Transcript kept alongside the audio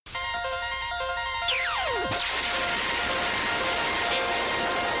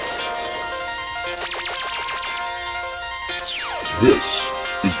This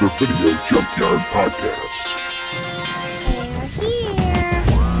is the Video Junkyard Podcast. They're here.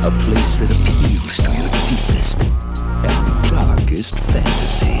 A place that appeals to your deepest and darkest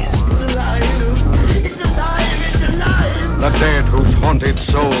fantasies. It's alive! The dead whose haunted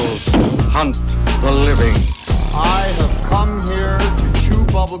souls hunt the living. I have come here to chew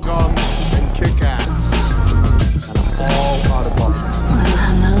bubblegum and kick ass. And I'm all out of bubblegum.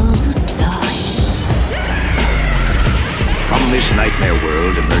 From this nightmare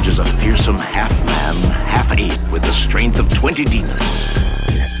world emerges a fearsome half-man, half-ape with the strength of 20 demons.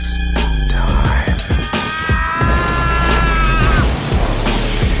 It's time.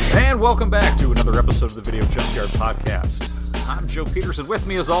 And welcome back to another episode of the Video Junkyard Podcast. I'm Joe Peterson. With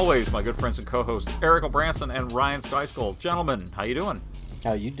me, as always, my good friends and co-hosts Eric O'Branson and Ryan Skyskull. Gentlemen, how you doing?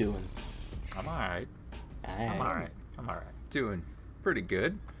 How you doing? I'm all right. I'm all right. Doing pretty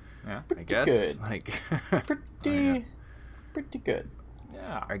good. Yeah, I guess. Good. Like Pretty good.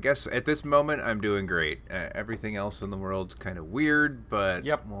 yeah. I guess at this moment I'm doing great. Everything else in the world's kind of weird, but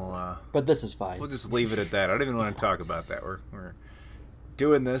Yep. But this is fine. we'll just leave it at that. I don't even want to talk about that. We're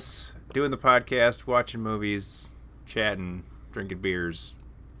doing this, doing the podcast, watching movies, chatting, drinking beers.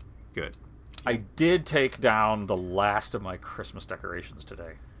 Good. I did take down the last of my Christmas decorations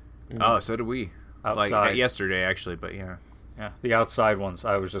today. Oh, so did we. Outside. Like yesterday, actually, but yeah. Yeah, the outside ones.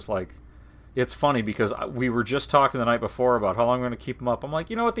 I was just like, it's funny because we were just talking the night before about how long I'm going to keep them up. I'm like,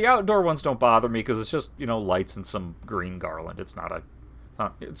 you know what? The outdoor ones don't bother me because it's just, lights and some green garland. It's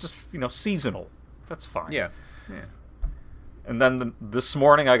just, seasonal. That's fine. Yeah. And then this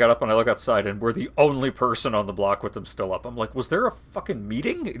morning I got up and I look outside and we're the only person on the block with them still up. I'm like, was there a fucking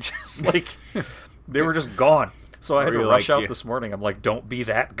meeting? Just like, they were just gone. So I had to rush out this morning. I'm like, don't be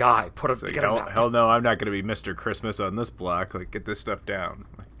that guy. Put it together. Hell no, I'm not going to be Mr. Christmas on this block. Like, get this stuff down.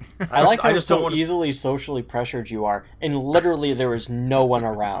 I like how I just don't so wanna... easily socially pressured you are, and literally there is no one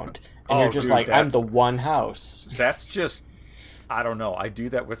around, and Oh, you're just dude, like, I'm the one house. That's just, I don't know. I do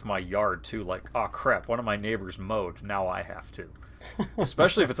that with my yard too. Like, oh crap, one of my neighbors mowed. Now I have to.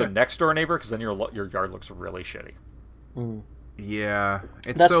 Especially if it's a next door neighbor, because then your yard looks really shitty. Mm. Yeah,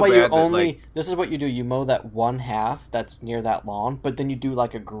 it's That's so why bad you that, only. like, This is what you do. You mow that one half that's near that lawn, but then you do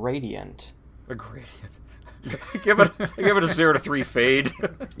like a gradient. A gradient. I give it a 0 to 3 fade.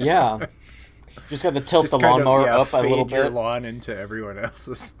 Yeah. You just got to tilt just the kind of, lawnmower up a fade little your bit. lawn into everyone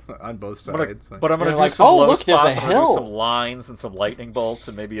else's on both sides. But I'm going to do like, some oh, low look, there's spots. a I'm going to do hill. some lines and some lightning bolts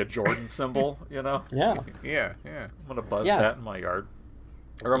and maybe a Jordan symbol, Yeah. yeah. I'm going to buzz Yeah. that in my yard.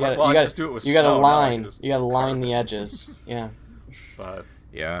 Or You I gotta, just do it with you gotta snow. line. Now I can You gotta line carve the it. edges. Yeah. But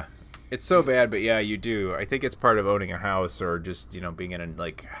Yeah, it's so bad, but yeah, you do. I think it's part of owning a house or just being in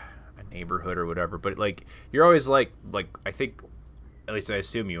a neighborhood or whatever. But like you're always like I think, at least I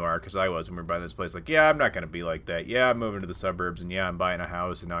assume you are, because I was when we were buying this place. Like, yeah, I'm not gonna be like that. Yeah, I'm moving to the suburbs, and yeah, I'm buying a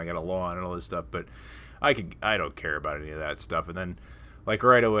house, and now I got a lawn and all this stuff. But I don't care about any of that stuff. And then like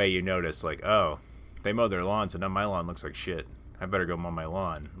right away you notice like, oh, they mowed their lawn, so now my lawn looks like shit. I better go mow my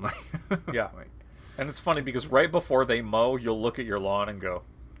lawn. yeah. And it's funny because right before they mow, you'll look at your lawn and go,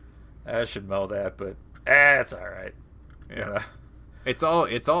 I should mow that, but it's all right. Yeah. It's all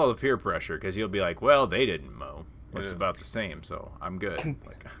the peer pressure, because you'll be like, well, they didn't mow. It's about the same, so I'm good.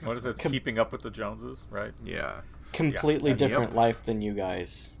 What is it? Keeping up with the Joneses, right? Yeah. Completely Yeah. different life than you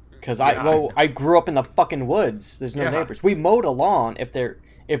guys. Because I grew up in the fucking woods. There's no neighbors. We mowed a lawn if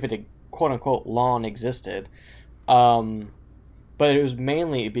it quote unquote lawn existed. But it was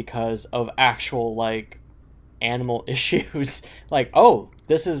mainly because of actual, like, animal issues. Like, oh,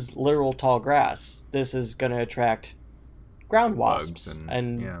 this is literal tall grass. This is going to attract ground wasps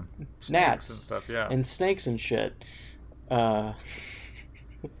and gnats and stuff, yeah. and snakes and shit. Yeah,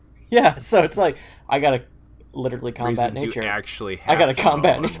 so it's like, I got to literally combat Reasons nature. You actually I got to to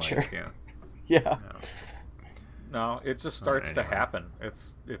combat mow, nature. like, Yeah. No, it just starts to happen.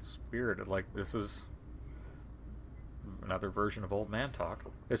 It's weird. Like, this is another version of old man talk.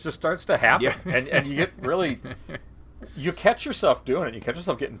 It just starts to happen. Yeah. And you get really... You catch yourself doing it. You catch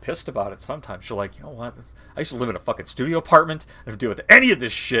yourself getting pissed about it sometimes. You're like, you know what? I used to live in a fucking studio apartment. I don't have to deal with any of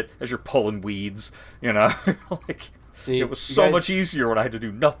this shit as you're pulling weeds. Like, See, it was so much easier when I had to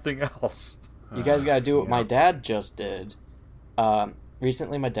do nothing else. You guys got to do what my dad just did.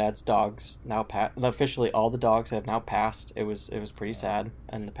 Recently, my dad's dogs now officially all the dogs have now passed. It was pretty sad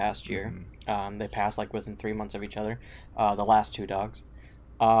in the past year. They passed like within 3 months of each other. The last 2 dogs,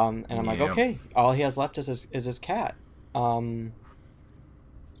 and I'm like, okay, all he has left is his cat. And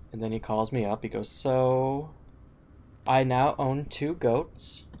then he calls me up. He goes, so I now own 2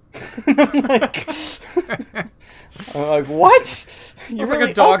 goats. I'm like, what? It's like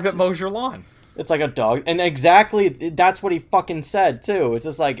a dog that mows your lawn. It's like a dog, and exactly that's what he fucking said too. It's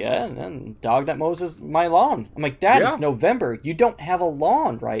just like, dog that mows my lawn. I'm like, Dad, It's November. You don't have a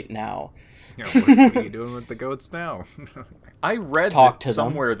lawn right now. Yeah, what are you doing with the goats now? I read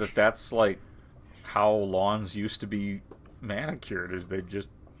somewhere that that's like how lawns used to be manicured. Is they just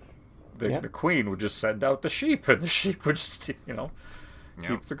the queen would just send out the sheep, and the sheep would just keep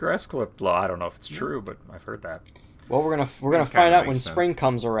the grass clipped. Well, I don't know if it's true, but I've heard that. Well, we're gonna find out when spring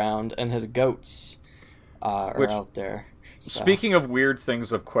comes around and his goats are out there. So. Speaking of weird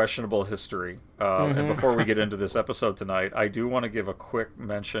things of questionable history, and before we get into this episode tonight, I do want to give a quick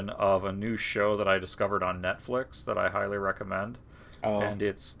mention of a new show that I discovered on Netflix that I highly recommend. Oh. And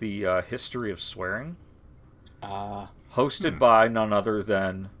it's the History of Swearing, hosted by none other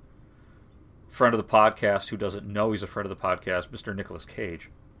than friend of the podcast who doesn't know he's a friend of the podcast, Mr. Nicolas Cage.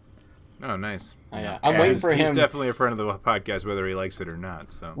 Oh, nice. Yeah. I'm waiting for him. He's definitely a friend of the podcast, whether he likes it or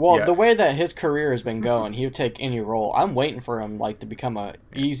not. So. Well, the way that his career has been going, he would take any role. I'm waiting for him to become a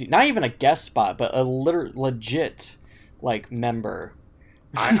easy, not even a guest spot, but a legit member.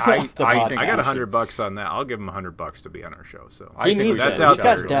 I think I got $100 on that. I'll give him $100 to be on our show. So I think that's out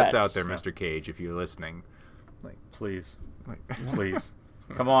there. That's out there, Mr. Cage. If you're listening, please.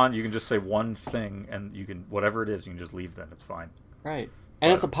 Come on, you can just say one thing, and you can whatever it is, you can just leave. Then it's fine. Right.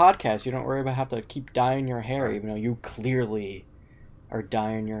 And it's a podcast. You don't worry about having to keep dyeing your hair, even though you clearly are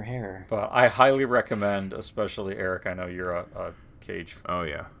dyeing your hair. But I highly recommend, especially Eric. I know you're a Cage. Oh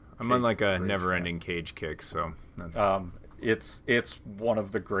yeah, I'm on like a never-ending Cage kick. So that's... it's one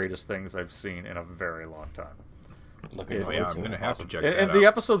of the greatest things I've seen in a very long time. I'm gonna have to check that out. And the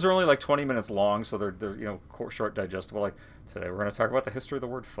episodes are only like 20 minutes long, so they're short, digestible. Like today, we're gonna talk about the history of the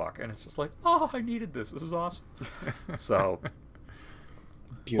word "fuck," and it's just like, oh, I needed this. This is awesome. So.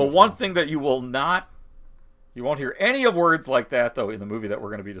 Beautiful. But one thing that you won't hear any of words like that, though, in the movie that we're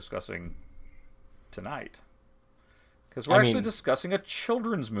going to be discussing tonight. Because we're actually discussing a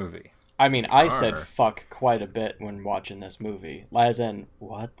children's movie. I mean, I said fuck quite a bit when watching this movie. As in,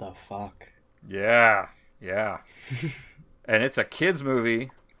 what the fuck? Yeah. And it's a kid's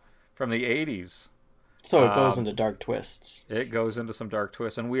movie from the 80s. So it goes into dark twists. It goes into some dark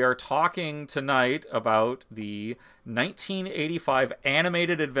twists. And we are talking tonight about the 1985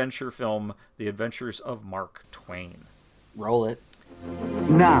 animated adventure film, The Adventures of Mark Twain. Roll it.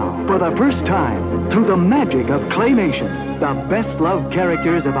 Now, for the first time, through the magic of claymation, the best-loved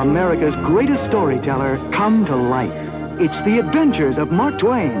characters of America's greatest storyteller come to life. It's The Adventures of Mark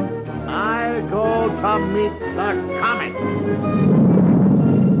Twain. I'll go to meet the Comet.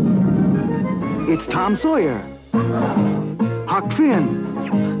 It's Tom Sawyer, Huck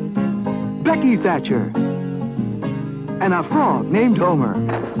Finn, Becky Thatcher, and a frog named Homer.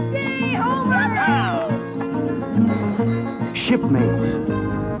 Yay, Homer! Shipmates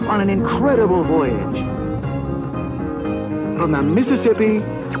on an incredible voyage from the Mississippi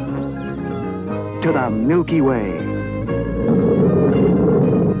to the Milky Way.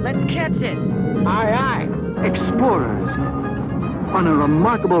 Let's catch it. Aye, aye. Explorers on a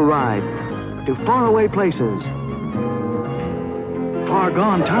remarkable ride to faraway places, far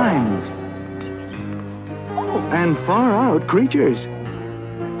gone times, and far out creatures.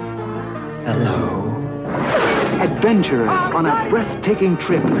 Hello. Adventurers on a breathtaking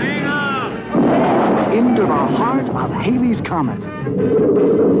trip into the heart of Halley's Comet.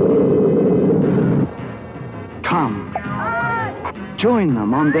 Come, join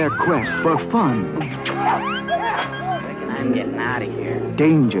them on their quest for fun. Reckon I'm getting out of here.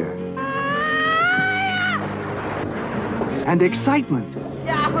 Danger. And excitement.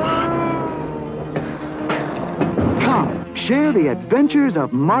 Come, share the adventures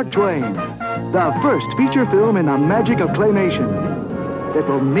of Mark Twain, the first feature film in the magic of claymation that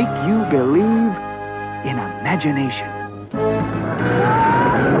will make you believe in imagination.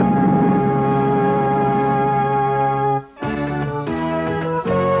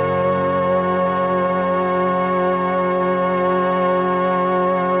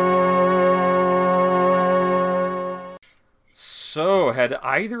 So, had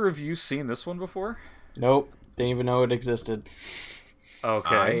either of you seen this one before? Nope. Didn't even know it existed.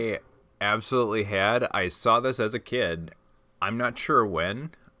 Okay. I absolutely had. I saw this as a kid. I'm not sure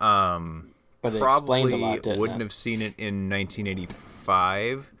when. But it probably explained a lot, didn't wouldn't it? have seen it in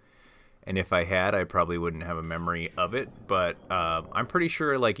 1985. And if I had, I probably wouldn't have a memory of it. But I'm pretty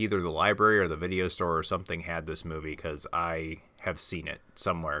sure like either the library or the video store or something had this movie because I have seen it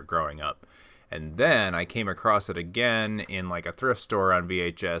somewhere growing up. And then I came across it again in like a thrift store on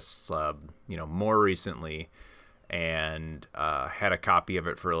VHS, more recently, and had a copy of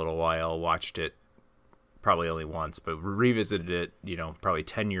it for a little while. Watched it probably only once, but revisited it, probably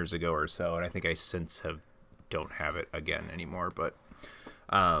 10 years ago or so, and I think I since don't have it again anymore. But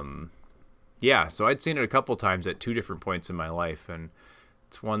yeah, so I'd seen it a couple times at 2 different points in my life, and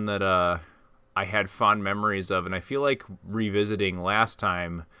it's one that I had fond memories of, and I feel like revisiting last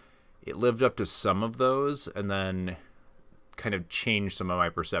time, it lived up to some of those, and then kind of changed some of my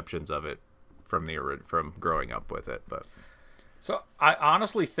perceptions of it from growing up with it. But so I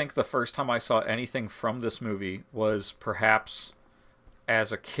honestly think the first time I saw anything from this movie was perhaps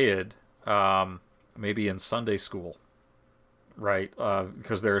as a kid, maybe in Sunday school, right?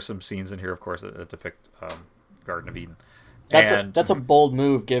 Because there are some scenes in here, of course, that depict Garden of Eden. That's a bold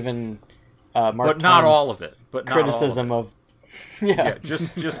move, given Mark but not Twain's all of it. But not criticism all of it. yeah,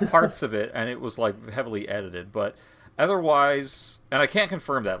 just parts of it, and it was like heavily edited. But otherwise, and I can't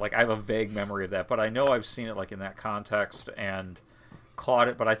confirm that. Like, I have a vague memory of that, but I know I've seen it like in that context and caught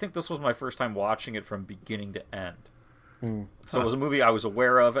it. But I think this was my first time watching it from beginning to end. So it was a movie I was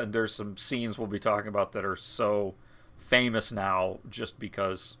aware of, and there's some scenes we'll be talking about that are so famous now just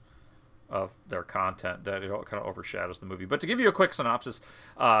because of their content that it kind of overshadows the movie. But to give you a quick synopsis,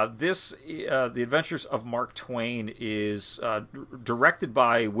 The Adventures of Mark Twain is directed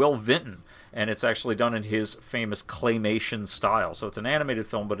by Will Vinton, and it's actually done in his famous claymation style. So it's an animated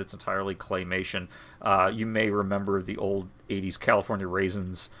film, but it's entirely claymation. You may remember the old 80s California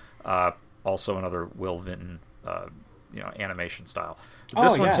Raisins, also another Will Vinton animation style.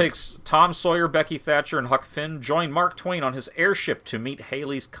 This one takes Tom Sawyer, Becky Thatcher, and Huck Finn join Mark Twain on his airship to meet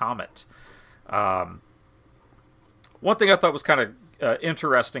Halley's Comet. One thing I thought was kind of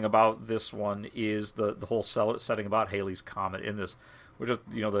interesting about this one is the whole setting about Halley's Comet in this, which is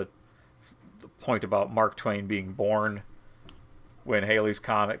the point about Mark Twain being born when Halley's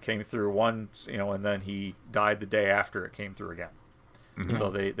Comet came through once, and then he died the day after it came through again. Mm-hmm. So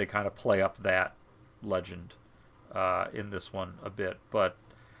they kind of play up that legend in this one a bit. But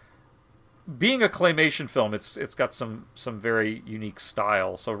being a claymation film, it's got some very unique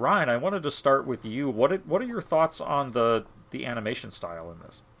style. So Ryan, I wanted to start with you. What are your thoughts on the animation style in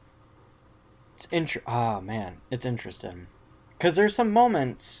this? It's it's interesting, because there's some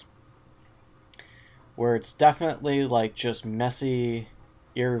moments where it's definitely like just messy,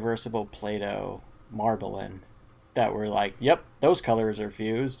 irreversible Play-Doh marbling that we're like, yep, those colors are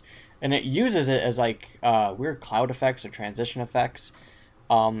fused, and it uses it as like weird cloud effects or transition effects.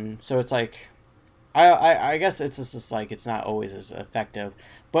 So it's like, I guess it's just like it's not always as effective,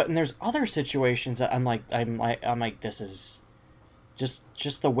 but and there's other situations that I'm like this is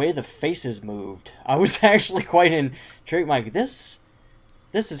just the way the faces moved. I was actually quite intrigued. Like this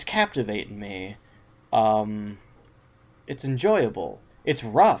is captivating me. It's enjoyable. It's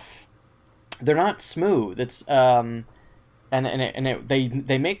rough. They're not smooth. It's they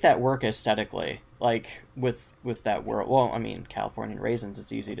make that work aesthetically, like with that world. Well, I mean, California Raisins,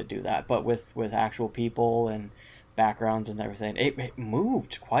 it's easy to do that, but with actual people and backgrounds and everything, it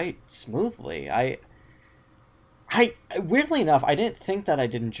moved quite smoothly. I weirdly enough, I didn't think that I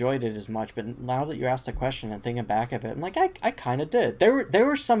enjoyed it as much, but now that you asked the question and thinking back of it, I'm like, I kind of did. There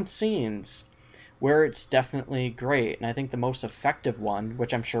were some scenes where it's definitely great, and I think the most effective one,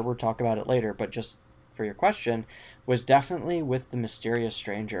 which I'm sure we'll talk about it later, but just for your question, was definitely with the mysterious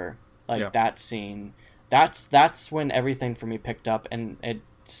stranger. That scene, that's when everything for me picked up, and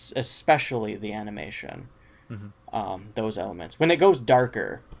it's especially the animation. Mm-hmm. Those elements. When it goes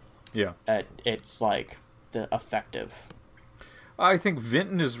darker, it's like the effective. I think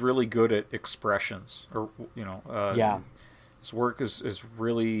Vinton is really good at expressions, or his work is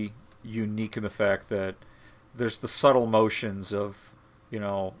really unique in the fact that there's the subtle motions of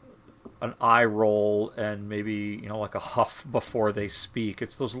an eye roll and maybe like a huff before they speak.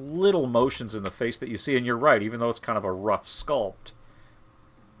 It's those little motions in the face that you see, and you're right, even though it's kind of a rough sculpt,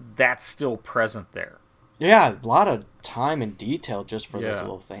 that's still present there. Yeah, a lot of time and detail just for those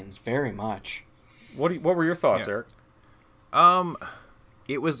little things, very much. What were your thoughts, Eric?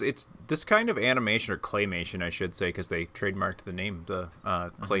 It's this kind of animation, or claymation, I should say, because they trademarked the name, the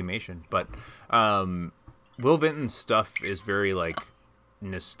claymation. But Will Vinton's stuff is very like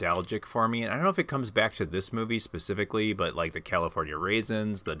nostalgic for me, and I don't know if it comes back to this movie specifically, but like the California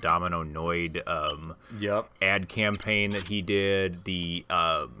Raisins, the Domino Noid ad campaign that he did, the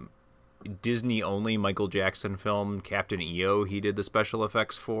Disney only Michael Jackson film Captain EO, he did the special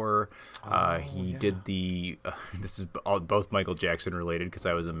effects for. He did the this is both Michael Jackson related because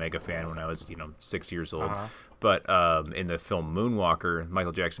I was a mega fan when I was 6 years old. But in the film Moonwalker,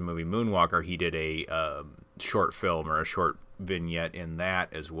 Michael Jackson movie Moonwalker, he did a short film or a short vignette in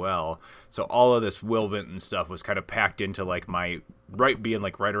that as well. So all of this Will Vinton stuff was kind of packed into like my being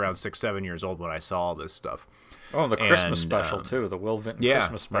like right around 6-7 years old when I saw all this stuff. Oh, and the Christmas special too, the Will Vinton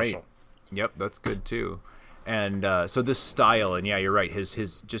Christmas special. Right. Yep, that's good too. And so this style, and yeah, you're right.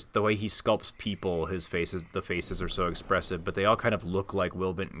 His just the way he sculpts people, the faces are so expressive, but they all kind of look like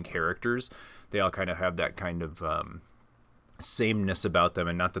Will Vinton characters. They all kind of have that kind of sameness about them,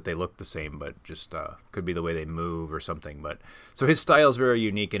 and not that they look the same, but just could be the way they move or something. But so his style is very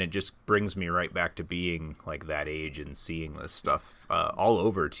unique, and it just brings me right back to being like that age and seeing this stuff all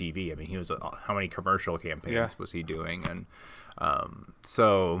over TV. I mean, he was how many commercial campaigns was he doing? And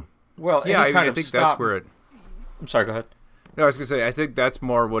so well, yeah, I think that's where it. I'm sorry, go ahead. No, I was gonna say, I think that's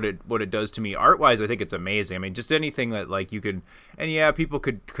more what it does to me art wise. I think it's amazing. I mean, just anything that like you could, and yeah, people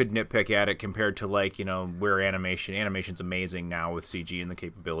could nitpick at it compared to like, you know, where animation's amazing now with CG and the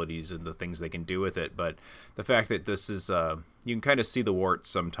capabilities and the things they can do with it. But the fact that this is, you can kind of see the warts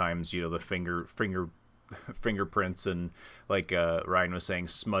sometimes. You know, the fingerprints and like Ryan was saying,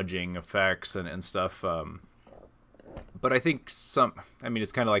 smudging effects and stuff. But I think it's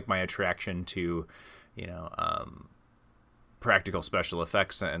kind of like my attraction to, you know, practical special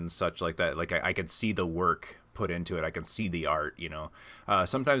effects and such like that. Like I can see the work put into it. I can see the art, you know.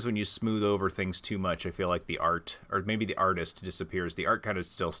 Sometimes when you smooth over things too much, I feel like the art, or maybe the artist, disappears. The art kind of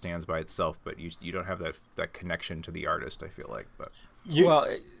still stands by itself, but you don't have that connection to the artist, I feel like. But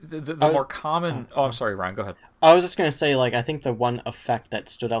the more common... Oh, I'm sorry, Ryan, go ahead. I was just going to say, like, I think the one effect that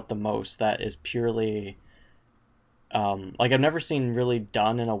stood out the most that is purely... like, I've never seen really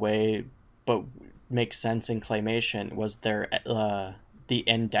done in a way but makes sense in claymation was their the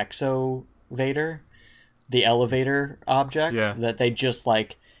Indexovator, the elevator object that they just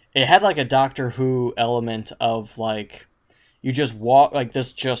like, it had like a Doctor Who element of like, you just walk like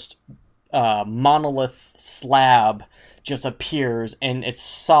this, just monolith slab just appears and it's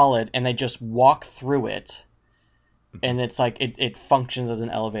solid and they just walk through it. And it's like it functions as an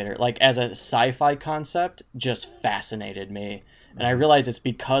elevator. Like as a sci-fi concept, just fascinated me. And I realize it's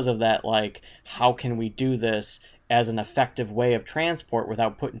because of that, like, how can we do this as an effective way of transport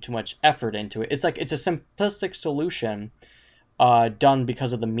without putting too much effort into it? It's like, it's a simplistic solution done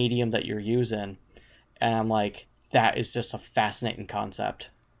because of the medium that you're using. And I'm like, that is just a fascinating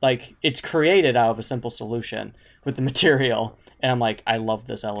concept. Like, it's created out of a simple solution with the material. And I'm like, I love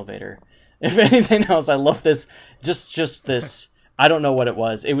this elevator. If anything else, I love this, just this, I don't know what it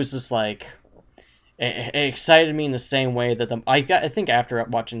was. It was just like... It excited me in the same way that I think after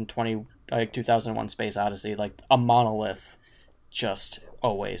watching 2001 Space Odyssey, like a monolith, just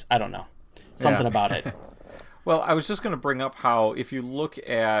always, I don't know, something about it. Well, I was just going to bring up how if you look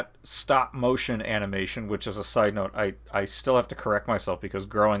at stop motion animation, which is a side note, I still have to correct myself because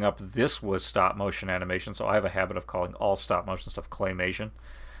growing up, this was stop motion animation, so I have a habit of calling all stop motion stuff claymation.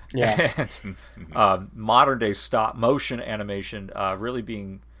 Yeah. And modern day stop motion animation really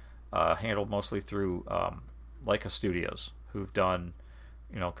being handled mostly through Leica Studios, who've done,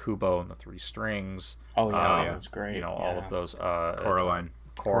 you know, Kubo and the Three Strings. That's great. You know, all of those.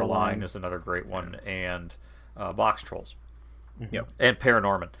 Coraline is another great one, and Box Trolls. Yep. And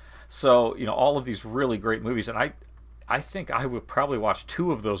Paranorman. So, you know, all of these really great movies, and I think I would probably watch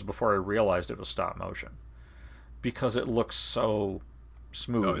 2 of those before I realized it was stop motion, because it looks so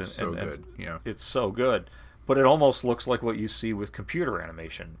smooth. Oh, it's so good. Yeah, it's so good. But it almost looks like what you see with computer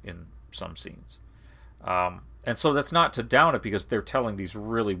animation in some scenes. And so that's not to down it, because they're telling these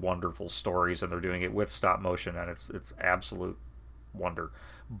really wonderful stories and they're doing it with stop motion, and it's absolute wonder.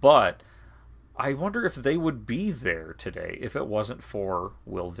 But I wonder if they would be there today if it wasn't for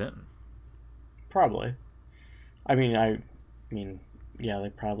Will Vinton. Probably. I mean, yeah, they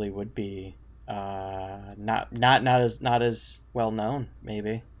probably would be not as well known,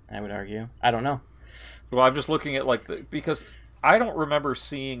 maybe, I would argue. I don't know. Well, I'm just looking at because I don't remember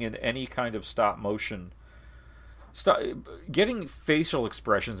seeing in any kind of stop motion. Getting facial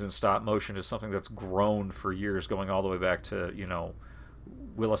expressions in stop motion is something that's grown for years, going all the way back to, you know,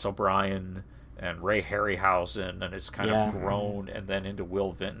 Willis O'Brien and Ray Harryhausen, and it's kind of grown, and then into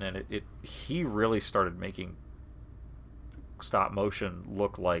Will Vinton, and he really started making stop motion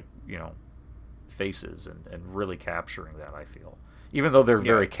look like, you know, faces and really capturing that, I feel, even though they're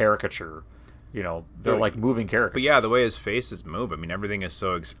very caricature. You know, they're like moving characters. But yeah, the way his faces move, I mean, everything is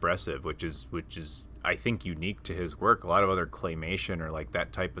so expressive, which is I think unique to his work. A lot of other claymation or like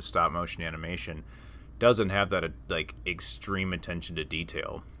that type of stop motion animation doesn't have that like extreme attention to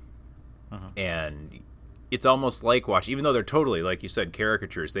detail. And it's almost like even though they're totally, like you said,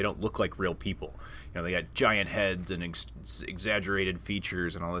 caricatures, they don't look like real people. You know, they got giant heads and exaggerated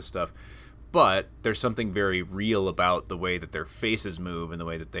features and all this stuff. But there's something very real about the way that their faces move and the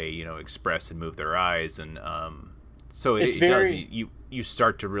way that they, you know, express and move their eyes. And So It's it very- does. You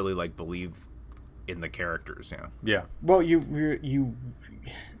start to really like believe in the characters. Yeah. Well, you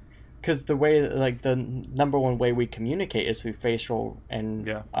because the way, like, the number one way we communicate is through facial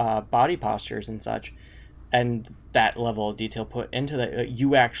and body postures and such, and that level of detail put into that,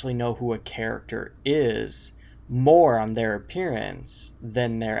 you actually know who a character is more on their appearance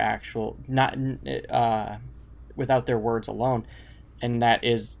than their actual, not without their words alone, and that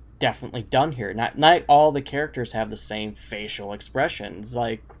is definitely done here. Not all the characters have the same facial expressions.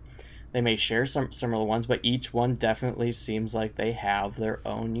 Like, they may share some similar ones, but each one definitely seems like they have their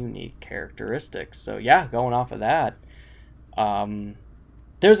own unique characteristics. So yeah, going off of that,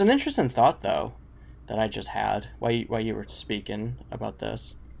 there's an interesting thought though that I just had while you were speaking about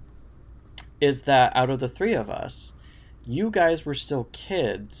this, is that out of the three of us, you guys were still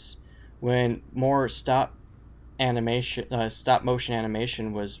kids when more stop motion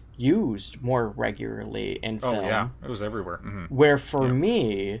animation was used more regularly in film. Oh yeah, it was everywhere. Mm-hmm. Where for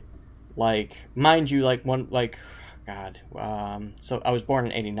me, like, mind you, like, so I was born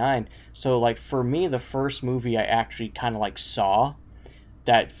in 89, so, like, for me, the first movie I actually kind of, like, saw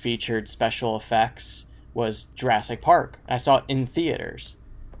that featured special effects was Jurassic Park. I saw it in theaters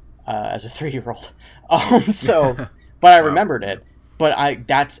as a 3-year-old. But I remembered it. But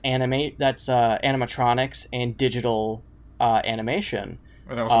that's animatronics and digital animation.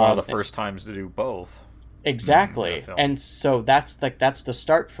 And that was one of the first times to do both. Exactly. And so that's the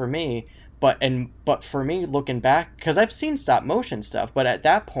start for me. But for me, looking back, because I've seen stop motion stuff, but at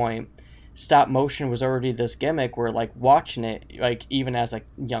that point, stop motion was already this gimmick where, like, watching it, like, even as a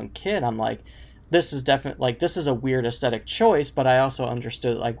young kid, I'm like, this is definitely, like, this is a weird aesthetic choice, but I also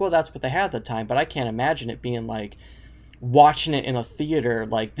understood, like, well, that's what they had at the time, but I can't imagine it being, like, watching it in a theater,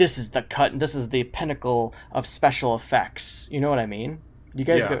 like, this is the cut, this is the pinnacle of special effects. You know what I mean? You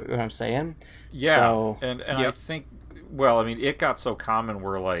guys get what I'm saying? Yeah. So, and I think, well, I mean, it got so common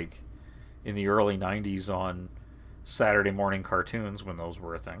where, like, in the early 90s on Saturday morning cartoons, when those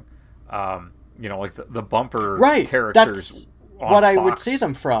were a thing, you know, like the bumper characters. That's what Fox I would see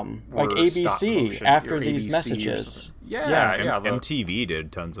them from, like ABC, after these ABC messages. Yeah. MTV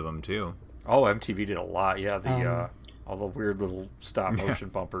did tons of them too. Oh, MTV did a lot. Yeah, all the weird little stop motion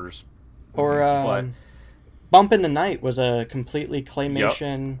bumpers. Or Bump in the Night was a completely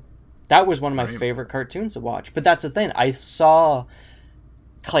claymation. Yep. That was one of my favorite cartoons to watch. But that's the thing. I saw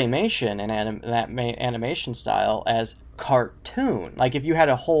claymation and that animation style as cartoon. Like, if you had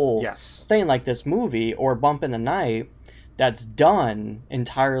a whole thing like this movie or Bump in the Night that's done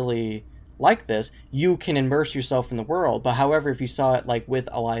entirely like this, you can immerse yourself in the world. But however, if you saw it like with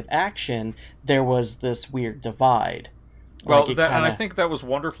a live action, there was this weird divide. Well, like, and I think that was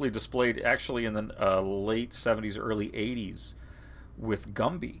wonderfully displayed actually in the late 70s, early 80s with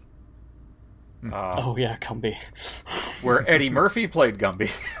Gumby. Gumby. Where Eddie Murphy played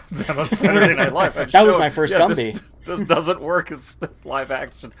Gumby then on Saturday Night Live. That was my first Gumby. This doesn't work as live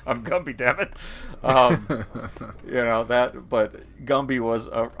action. I'm Gumby, damn it. You know, but Gumby was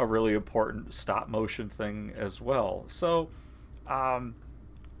a really important stop motion thing as well. So,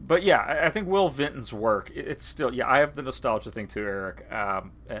 but yeah, I think Will Vinton's work, it's still, I have the nostalgia thing too, Eric.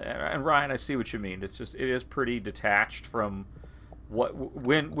 And Ryan, I see what you mean. It's just, it is pretty detached from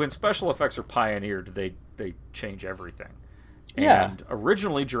when special effects are pioneered, they change everything. And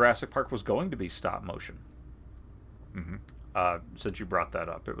originally Jurassic Park was going to be stop motion. Since you brought that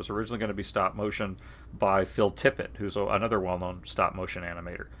up, it was originally going to be stop motion by Phil Tippett, who's another well-known stop motion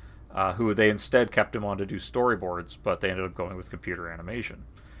animator, who they instead kept him on to do storyboards, but they ended up going with computer animation.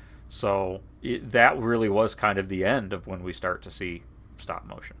 So that really was kind of the end of when we start to see stop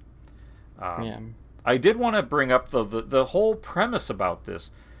motion. I did want to bring up the whole premise about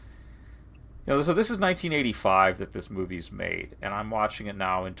this. You know, so this is 1985 that this movie's made, and I'm watching it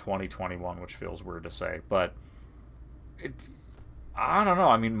now in 2021, which feels weird to say, but I don't know.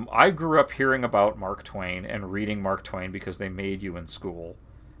 I mean, I grew up hearing about Mark Twain and reading Mark Twain because they made you in school.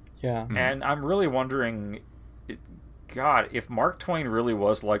 Yeah. And I'm really wondering, God, if Mark Twain really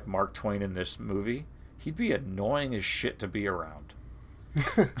was like Mark Twain in this movie, he'd be annoying as shit to be around.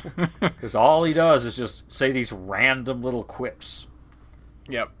 Because all he does is just say these random little quips.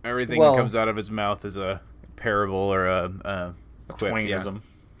 Yep, everything that comes out of his mouth is a parable or a quip. Twainism.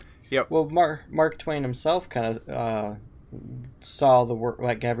 Yep. Well, Mark Twain himself kind of saw the work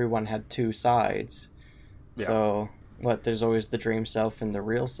like everyone had two sides. Yeah. So, there's always the dream self and the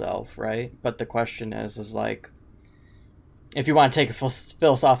real self, right? But the question is like, if you want to take a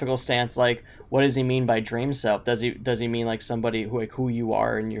philosophical stance, like, what does he mean by dream self? Does he mean like somebody who you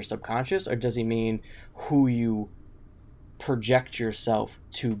are in your subconscious, or does he mean who you project yourself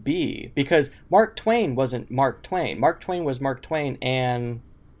to be, because Mark Twain wasn't Mark Twain. Mark Twain was Mark Twain and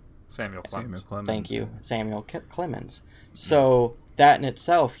Samuel Clemens. Thank you, Samuel Clemens. So that in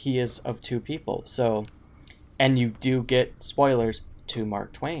itself, he is of two people. So, and you do get spoilers to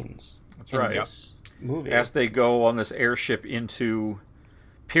Mark Twain's. That's right. This movie, as they go on this airship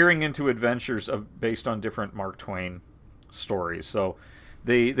peering into adventures based on different Mark Twain stories. So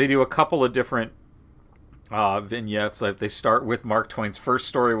they do a couple of different vignettes. Like they start with Mark Twain's first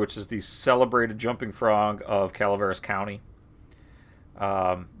story, which is the celebrated jumping frog of Calaveras County.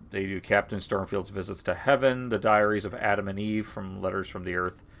 They do Captain Stormfield's visits to heaven, the diaries of Adam and Eve from Letters from the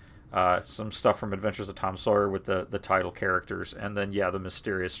Earth, some stuff from Adventures of Tom Sawyer with the title characters, and then the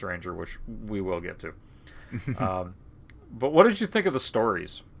mysterious stranger, which we will get to. But what did you think of the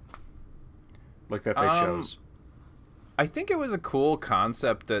stories like that they chose? I think it was a cool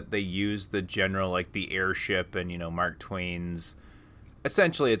concept that they used the general, like the airship and, Mark Twain's,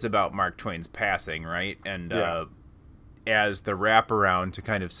 essentially it's about Mark Twain's passing, right? And as the wraparound to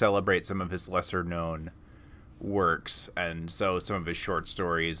kind of celebrate some of his lesser known works, and so some of his short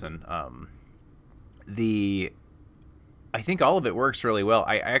stories, and I think all of it works really well.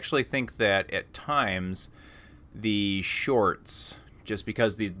 I actually think that at times the shorts, just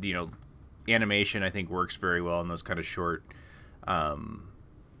because the animation I think works very well in those kind of short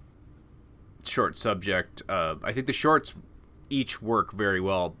subject. I think the shorts each work very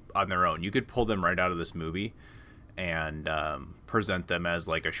well on their own. You could pull them right out of this movie and present them as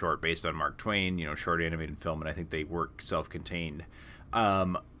like a short based on Mark Twain, short animated film, and I think they work self-contained.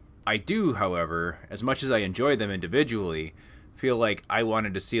 I do, however, as much as I enjoy them individually, feel like I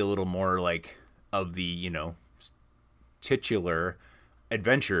wanted to see a little more like of the, titular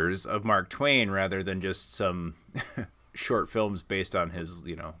adventures of Mark Twain rather than just some short films based on his,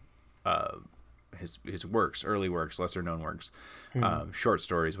 his works, early works, lesser known works, short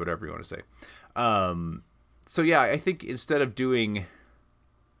stories, whatever you want to say. So yeah, I think instead of doing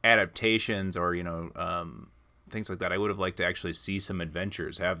adaptations or, things like that, I would have liked to actually see some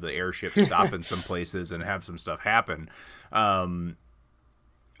adventures, have the airship stop in some places and have some stuff happen.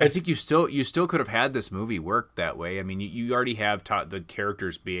 I think you still could have had this movie work that way. I mean, you already have the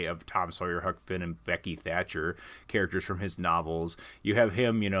characters of Tom Sawyer, Huck Finn, and Becky Thatcher, characters from his novels. You have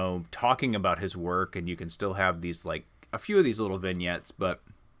him, talking about his work, and you can still have these, like, a few of these little vignettes, but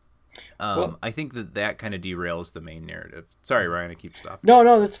I think that kind of derails the main narrative. Sorry, Ryan, I keep stopping.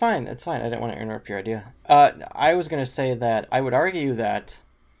 No, that's fine. That's fine. I didn't want to interrupt your idea. I was going to say that I would argue that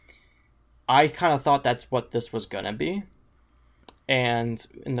I kind of thought that's what this was going to be. And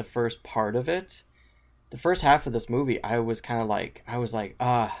in the first part of it, the first half of this movie, I was like,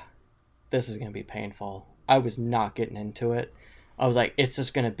 this is going to be painful. I was not getting into it. I was like, it's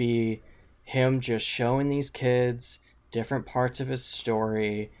just going to be him just showing these kids different parts of his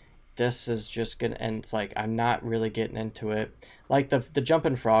story. This is just going to, and it's like, I'm not really getting into it. Like the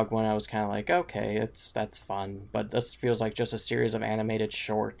Jumping Frog one, I was kind of like, okay, that's fun. But this feels like just a series of animated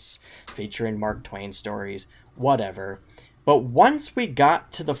shorts featuring Mark Twain stories, whatever. But once we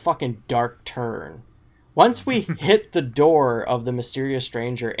got to the fucking dark turn, once we hit the door of the mysterious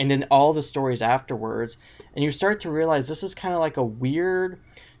stranger and then all the stories afterwards, and you start to realize this is kind of like a weird,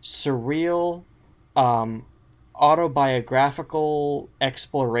 surreal, autobiographical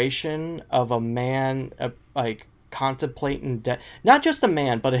exploration of a man, like contemplating death. Not just a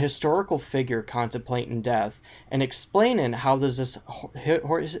man, but a historical figure contemplating death and explaining how there's this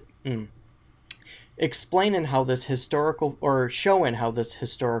explaining how this historical, or showing how this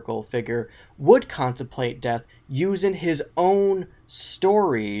historical figure would contemplate death using his own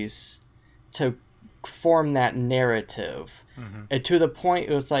stories to form that narrative. And to the point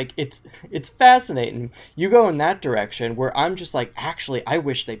it was like, it's fascinating. You go in that direction where I'm just like, actually, I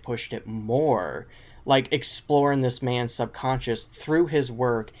wish they pushed it more, like exploring this man's subconscious through his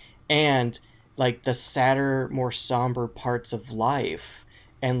work and like the sadder, more somber parts of life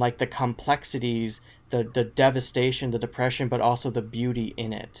and like the complexities, the devastation, the depression, but also the beauty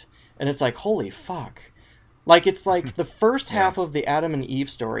in it. And it's like, holy fuck. Like, it's like the first half of the Adam and Eve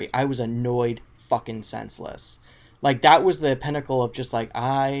story, I was annoyed fucking senseless. Like, that was the pinnacle of just like,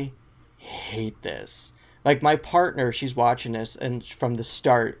 I hate this. Like, my partner, she's watching this and from the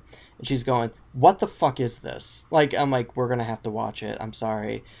start, and she's going, what the fuck is this? Like, I'm like, we're gonna have to watch it. I'm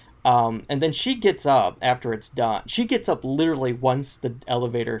sorry. And then she gets up after it's done. She gets up literally once the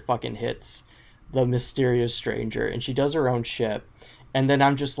elevator fucking hits the mysterious stranger, and she does her own shit. And then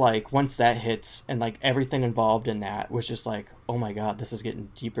I'm just like, once that hits and like everything involved in that was just like, oh my god, this is getting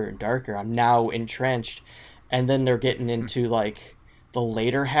deeper and darker. I'm now entrenched. And then they're getting into like the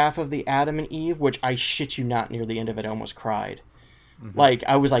later half of the Adam and Eve, which I shit you not, near the end of it I almost cried.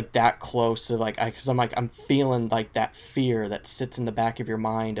 I was that close to because I'm feeling that fear that sits in the back of your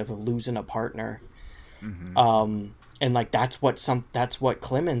mind of losing a partner. And that's what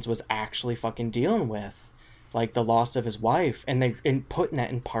Clemens was actually fucking dealing with, the loss of his wife, and putting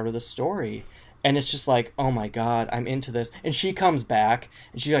that in part of the story. And it's just oh my God, I'm into this. And she comes back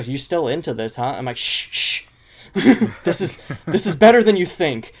and she's like, "You still into this, huh?" I'm like, shh. this is better than you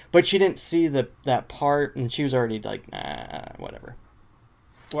think. But she didn't see that part, and she was already nah, whatever.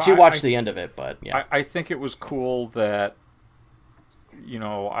 Well, she watched the end of it, but yeah. I think it was cool that,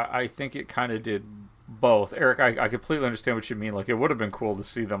 I think it kind of did both. Eric, I completely understand what you mean. It would have been cool to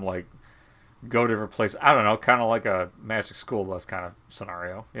see them, go to different places. I don't know, kind of like a Magic School Bus kind of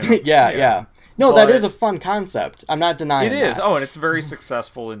scenario. Yeah. No, that is a fun concept. I'm not denying it. It is. That. Oh, and it's very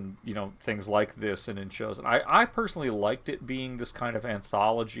successful in, things like this and in shows. And I personally liked it being this kind of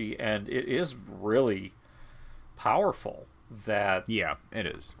anthology, and it is really powerful. That it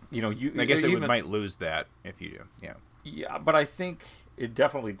is. I guess it might lose that if you do. Yeah, but I think it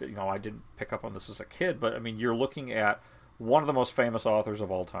definitely. I didn't pick up on this as a kid, but I mean, you're looking at one of the most famous authors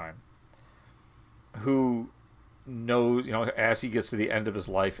of all time, who knows, as he gets to the end of his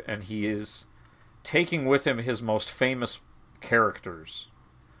life, and he is taking with him his most famous characters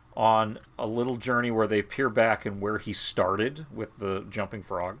on a little journey where they peer back and where he started with the jumping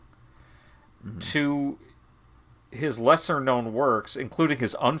frog to his lesser-known works, including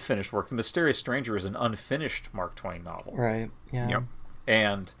his unfinished work. The Mysterious Stranger is an unfinished Mark Twain novel. Right, yeah. Yep.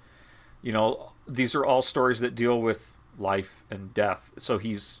 And, these are all stories that deal with life and death. So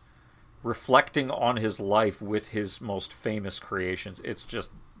he's reflecting on his life with his most famous creations. It's just,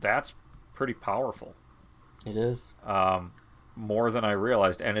 that's pretty powerful. It is. More than I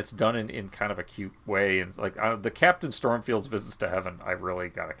realized. And it's done in kind of a cute way. And the Captain Stormfield's visits to heaven, I really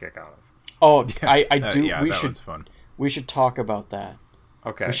got a kick out of. Oh, I do. Was fun. We should talk about that.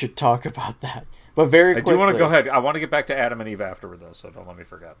 Okay. We should talk about that. But very quickly. I do want to go ahead. I want to get back to Adam and Eve afterward, though, so don't let me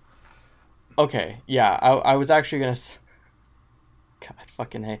forget. Okay. Yeah, I was actually going to... God,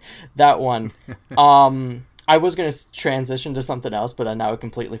 fucking hey. That one. I was going to transition to something else, but I now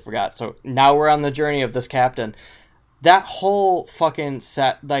completely forgot. So now we're on the journey of this captain. That whole fucking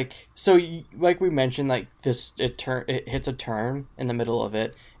set, we mentioned, it hits a turn in the middle of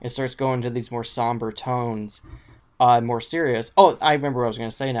it. It starts going to these more somber tones, more serious. Oh, I remember what I was going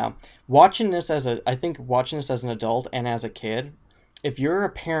to say now. Watching this as an adult and as a kid, if you're a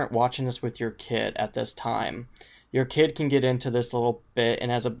parent watching this with your kid at this time, your kid can get into this little bit,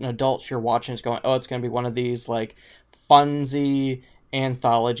 and as an adult, you're watching it's going, oh, it's going to be one of these, funsy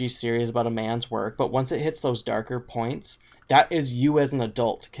anthology series about a man's work. But once it hits those darker points, that is you as an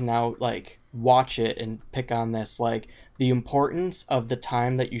adult can now watch it and pick on this, the importance of the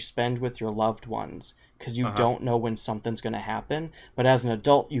time that you spend with your loved ones, because you don't know when something's going to happen. But as an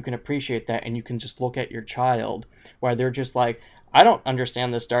adult, you can appreciate that, and you can just look at your child where they're just I don't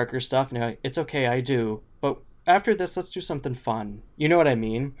understand this darker stuff, and you're like, it's okay, I do, but after this, let's do something fun. You know what I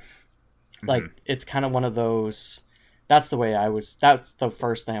mean? It's kind of one of those. That's the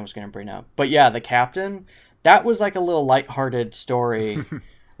first thing I was going to bring up. But yeah, the captain, that was a little lighthearted story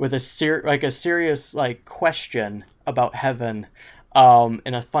with a serious question about heaven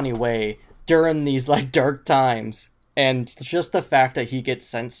in a funny way during these like dark times, and just the fact that he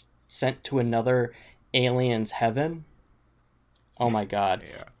gets sent to another alien's heaven. Oh my god.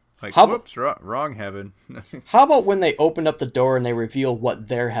 Yeah. Like, whoops, wrong heaven. How about when they open up the door and they reveal what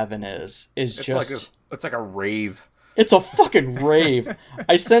their heaven is? It's like a rave. It's a fucking rave.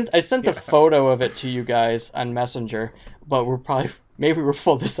 I sent a photo of it to you guys on Messenger, but maybe we'll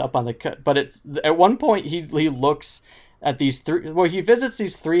pull this up on the cut. But it's at one point he looks at these he visits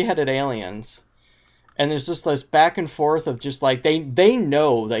these 3-headed aliens, and there's just this back and forth of just like they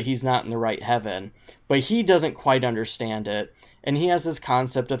know that he's not in the right heaven, but he doesn't quite understand it. And he has this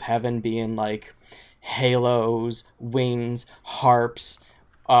concept of heaven being like halos, wings, harps,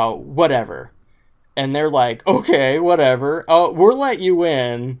 whatever. And they're like, okay, whatever. We'll let you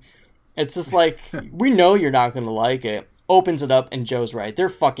in. It's just like, we know you're not going to like it. Opens it up, and Joe's right. They're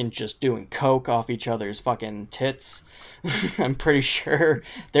fucking just doing coke off each other's fucking tits. I'm pretty sure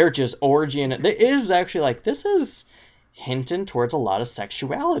they're just orgying it. It is actually like, this is hinting towards a lot of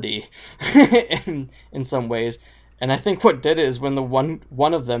sexuality in some ways. And I think what did it is when the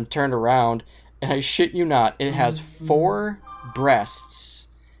one of them turned around, and I shit you not, it has 4 breasts,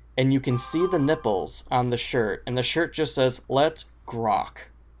 and you can see the nipples on the shirt, and the shirt just says, "Let's grok."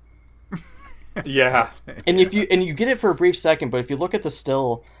 Yeah. And you get it for a brief second, but if you look at the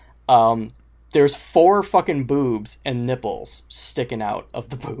still, there's 4 fucking boobs and nipples sticking out of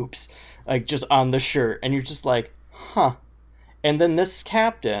the boobs, like just on the shirt, and you're just like, huh. And then this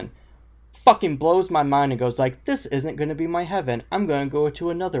captain fucking blows my mind and goes like, this isn't going to be my heaven. I'm going to go to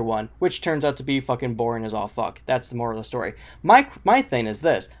another one, which turns out to be fucking boring as all fuck. That's the moral of the story. My thing is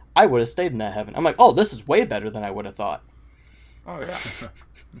this. I would have stayed in that heaven. I'm like, oh, this is way better than I would have thought. Oh, yeah.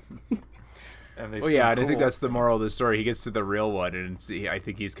 And and I think that's the moral of the story. He gets to the real one, and I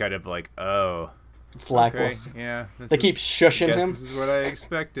think he's kind of like, oh. It's lackluster. Okay, yeah. They keep shushing him. This is what I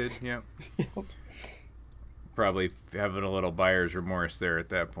expected, yeah. Yep. Probably having a little buyer's remorse there at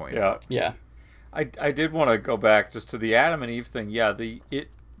that point. Yeah. I did want to go back just to the Adam and Eve thing. Yeah, the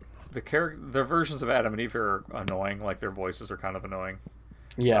versions of Adam and Eve are annoying. Like, their voices are kind of annoying.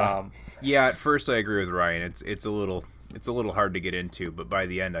 Yeah. At first I agree with Ryan. It's a little hard to get into, but by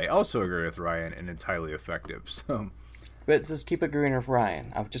the end I also agree with Ryan, and it's highly effective. So, but just keep agreeing with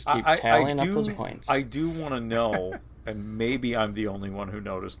Ryan. I'll just keep tallying up those points. I do want to know, and maybe I'm the only one who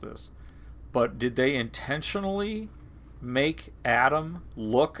noticed this, but did they intentionally make Adam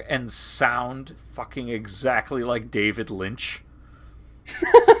look and sound fucking exactly like David Lynch?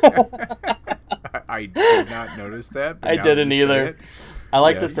 I did not notice that. I didn't either. I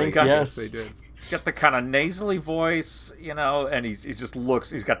like to think yes. They did. Got the kind of nasally voice, and he just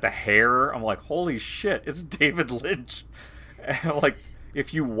looks. He's got the hair. I'm like, holy shit, it's David Lynch. And like,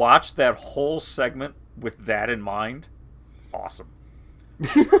 if you watch that whole segment with that in mind, awesome.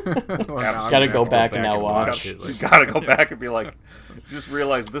 Gotta go back and now watch. You gotta go back and be like, you just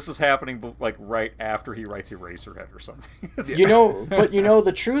realize this is happening like right after he writes Eraserhead or something. But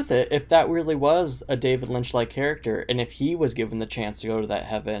the truth, if that really was a David Lynch-like character, and if he was given the chance to go to that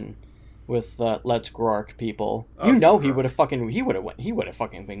heaven with Let's Grork people, he would have fucking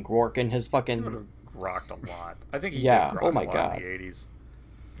been Grorking his fucking. He would have grokked a lot. I think he did grok a lot in the 80s.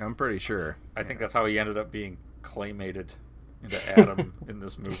 I'm pretty sure. I think that's how he ended up being claymated into Adam in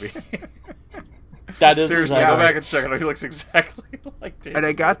this movie. That is seriously, go back and check it out. He looks exactly like David. And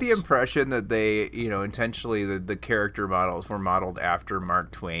I got the impression that they, intentionally the character models were modeled after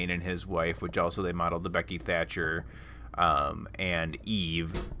Mark Twain and his wife, which also they modeled the Becky Thatcher and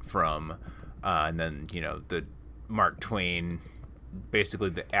Eve from, and then the Mark Twain,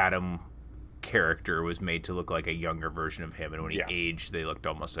 basically the Adam character was made to look like a younger version of him, and when he aged, they looked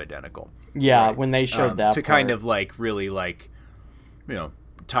almost identical. Yeah, right? When they showed that to kind of like really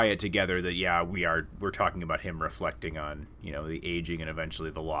tie it together that we're talking about him reflecting on the aging and eventually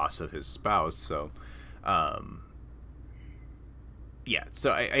the loss of his spouse. So,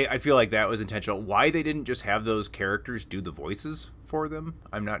 so I feel like that was intentional. Why they didn't just have those characters do the voices for them,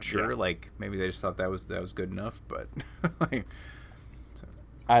 I'm not sure. Yeah. Like maybe they just thought that was good enough, but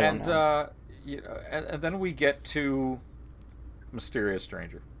I don't know. And then we get to Mysterious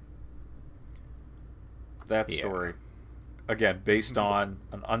Stranger. That story, again, based on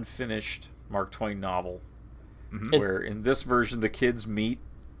an unfinished Mark Twain novel, where in this version the kids meet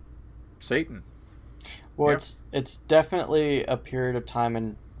Satan. Well, it's definitely a period of time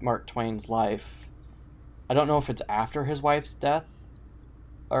in Mark Twain's life. I don't know if it's after his wife's death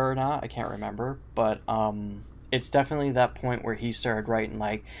or not. I can't remember, but it's definitely that point where he started writing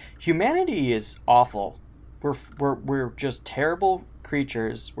like, humanity is awful. We're just terrible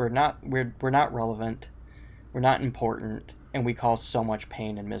creatures. We're not relevant. We're not important, and we cause so much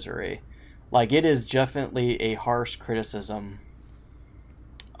pain and misery. Like, it is definitely a harsh criticism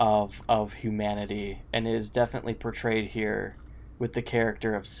of humanity, and it is definitely portrayed here with the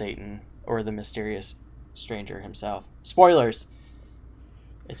character of Satan, or the mysterious stranger himself. Spoilers.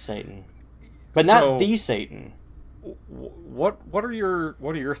 It's Satan, but not the Satan. What are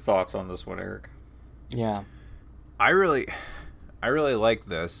your thoughts on this one, Eric? Yeah, I really like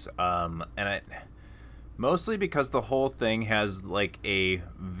this, and mostly because the whole thing has like a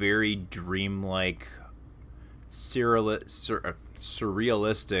very dreamlike,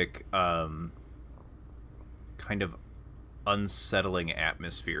 surrealistic, kind of unsettling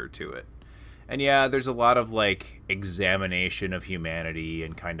atmosphere to it. And there's a lot of like examination of humanity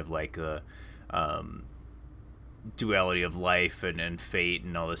and kind of like the duality of life and fate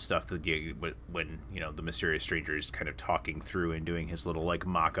and all this stuff that when the mysterious stranger is kind of talking through and doing his little like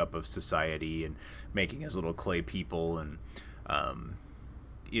mock-up of society and making his little clay people and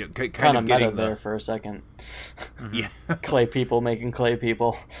kind of meta there for a second. Yeah. Clay people making clay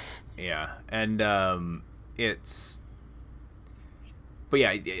people. Yeah, and but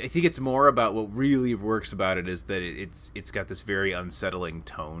I think it's more about what really works about it is that it's got this very unsettling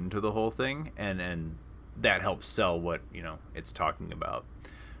tone to the whole thing, and that helps sell what it's talking about.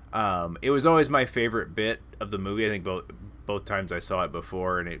 It was always my favorite bit of the movie. I think both both times I saw it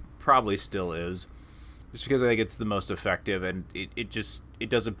before, and it probably still is. Just because I think it's the most effective, and it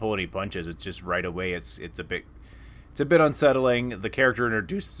doesn't pull any punches. It's just right away. It's a bit unsettling. The character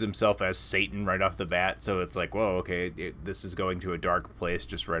introduces himself as Satan right off the bat, so it's like, whoa, okay, this is going to a dark place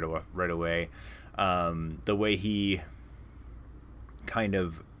just right away. The way he kind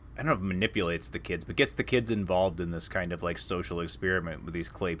of, I don't know if manipulates the kids, but gets the kids involved in this kind of like social experiment with these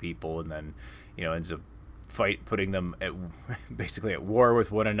clay people, and then ends up putting them basically at war with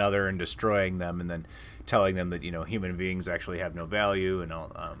one another and destroying them, and then telling them that human beings actually have no value and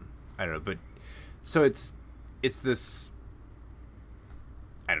all. I don't know, but so it's this,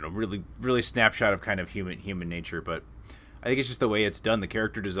 I don't know, really snapshot of kind of human nature, but I think it's just the way it's done. The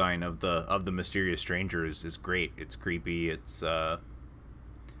character design of the mysterious stranger is great. It's creepy. It's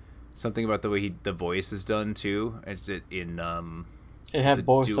something about the way the voice is done too. It has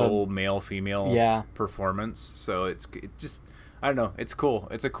both dual male female performance, so it just, I don't know, it's cool.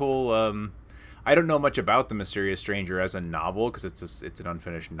 It's a cool. I don't know much about The Mysterious Stranger as a novel because it's an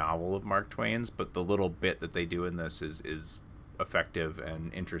unfinished novel of Mark Twain's, but the little bit that they do in this is effective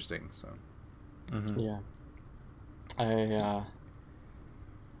and interesting. So yeah,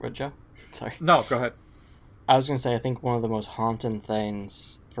 what, Joe? Sorry. No, go ahead. I was gonna say, I think one of the most haunting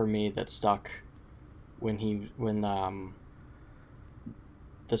things for me that stuck when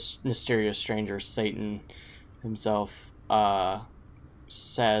this mysterious stranger, Satan himself,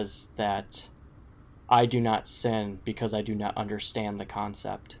 says that I do not sin because I do not understand the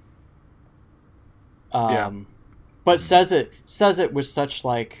concept. But says it with such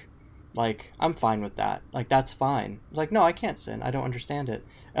like I'm fine with that. Like, that's fine. Like, no, I can't sin. I don't understand it.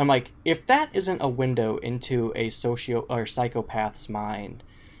 And I'm like, if that isn't a window into a psychopath's mind,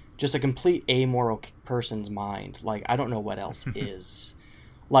 just a complete amoral person's mind, like, I don't know what else is.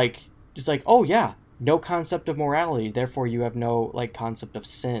 Like, just like, oh yeah, no concept of morality, therefore you have no like concept of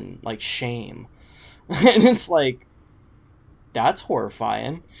sin, like shame. And it's like, that's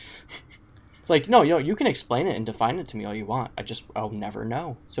horrifying. It's like, no, you can explain it and define it to me all you want. I'll never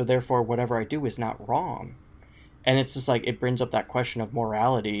know. So therefore, whatever I do is not wrong. And it's just like, it brings up that question of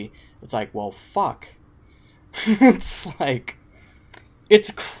morality. It's like, well, fuck. It's like,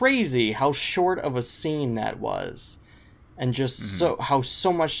 it's crazy how short of a scene that was. And just how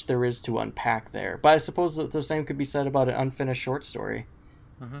so much there is to unpack there. But I suppose that the same could be said about an unfinished short story.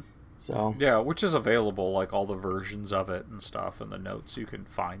 Mm-hmm. So yeah, which is available, like all the versions of it and stuff, and the notes, you can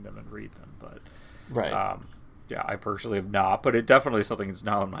find them and read them. But right, yeah, I personally have not, but it definitely is something that's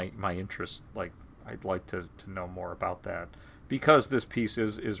now in my interest. Like, I'd like to know more about that, because this piece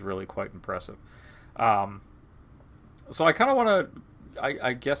is really quite impressive. So I kind of want to,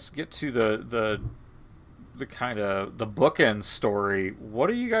 I guess, get to the kind of the bookend story.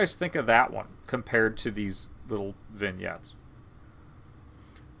 What do you guys think of that one compared to these little vignettes?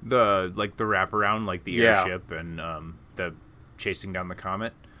 The wraparound, like the airship and the chasing down the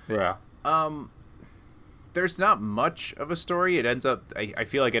comet. Yeah. There's not much of a story. It ends up, I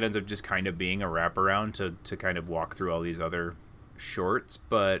feel like it ends up just kind of being a wraparound to kind of walk through all these other shorts.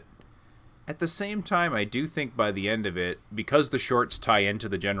 But at the same time, I do think by the end of it, because the shorts tie into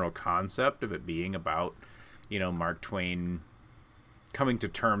the general concept of it being about, Mark Twain coming to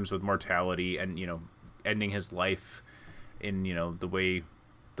terms with mortality and, ending his life in, the way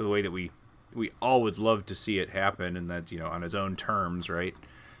that we all would love to see it happen, and that, on his own terms, right?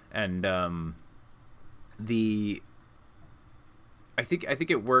 And I think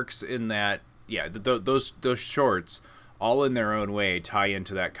it works in that, those shorts all in their own way tie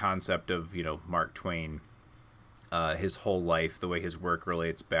into that concept of, Mark Twain, his whole life, the way his work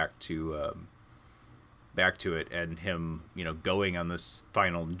relates back to it, and him, going on this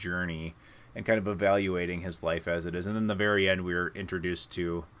final journey and kind of evaluating his life as it is. And then the very end, we're introduced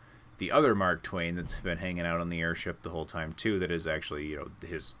to the other Mark Twain that's been hanging out on the airship the whole time too, that is actually,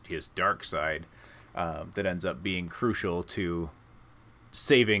 his dark side, that ends up being crucial to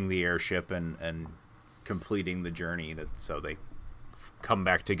saving the airship and completing the journey, so they come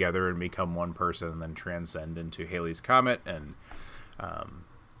back together and become one person and then transcend into Halley's Comet, and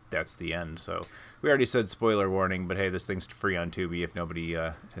that's the end. So we already said spoiler warning, but hey, this thing's free on Tubi. If nobody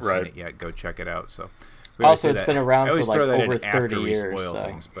has seen it yet, go check it out. So also, it's been around for like over 30 years. So.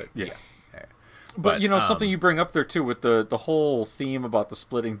 Things, but yeah. But something you bring up there too with the whole theme about the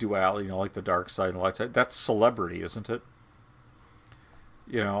splitting duality, like the dark side and the light side. That's celebrity, isn't it?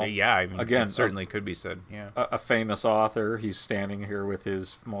 Yeah, I mean, again, it certainly could be said. Yeah, a famous author. He's standing here with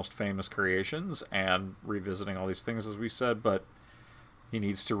his most famous creations and revisiting all these things, as we said, but he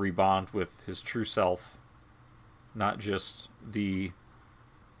needs to rebond with his true self, not just the,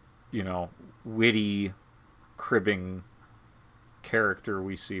 witty, cribbing character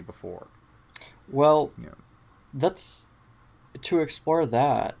we see before. Well, that's to explore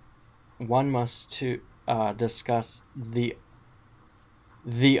that. One must discuss the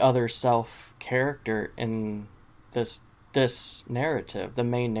other self character in this narrative, the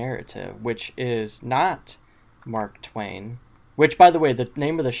main narrative, which is not Mark Twain. Which, by the way, the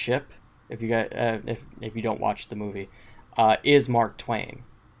name of the ship, if you if you don't watch the movie, is Mark Twain,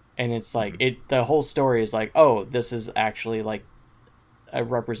 and it's like the whole story is like, oh, this is actually like a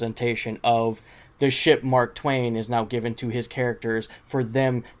representation of the ship Mark Twain is now given to his characters for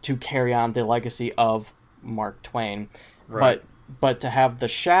them to carry on the legacy of Mark Twain. Right. But to have the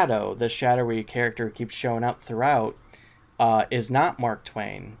shadowy character keeps showing up throughout, is not Mark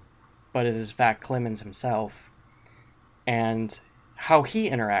Twain, but it is in fact Clemens himself, and how he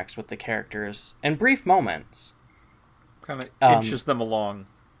interacts with the characters in brief moments. Kind of inches them along.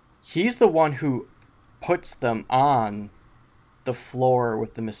 He's the one who puts them on the floor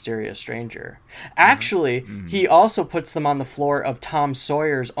with the mysterious stranger. Actually, he also puts them on the floor of Tom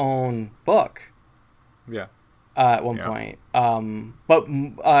Sawyer's own book. Yeah. At one point.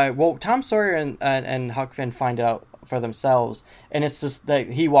 Well, Tom Sawyer and Huck Finn find out for themselves, and it's just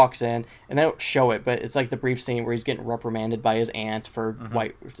that he walks in, and they don't show it, but it's like the brief scene where he's getting reprimanded by his aunt for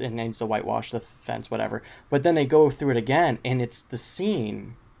and needs to whitewash the fence, whatever. But then they go through it again, and it's the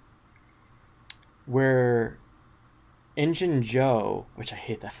scene where Injun Joe, which I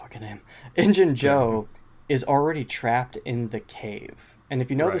hate that fucking name, Injun Joe is already trapped in the cave. And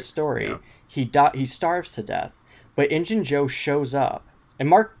if you know the story, he starves to death. But Injun Joe shows up,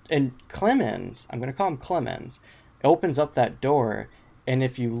 and Clemens, I'm going to call him Clemens, opens up that door, and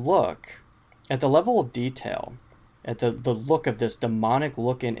if you look at the level of detail, at the look of this demonic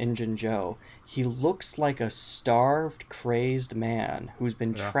look in Injun Joe, he looks like a starved, crazed man who's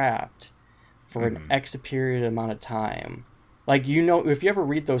been trapped for an X period amount of time. Like, you know, if you ever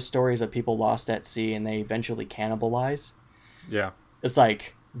read those stories of people lost at sea and they eventually cannibalize, it's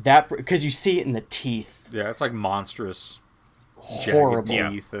like that, because you see it in the teeth. Yeah, it's like monstrous, horrible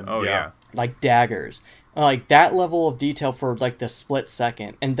teeth, and like daggers. Like that level of detail for like the split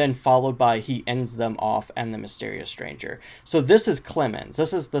second, and then followed by he ends them off and the mysterious stranger. So this is Clemens.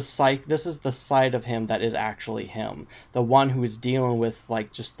 This is the side of him that is actually him, the one who is dealing with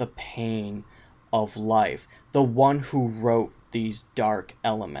like just the pain of life, the one who wrote these dark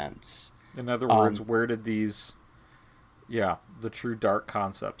elements. In other words, where did these, the true dark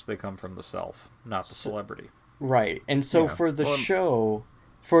concepts, they come from the self, not the celebrity. Right. And so for the show,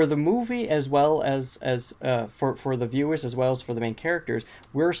 for the movie, as well as for the viewers, as well as for the main characters,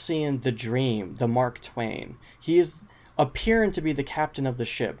 we're seeing the dream, the Mark Twain. He is appearing to be the captain of the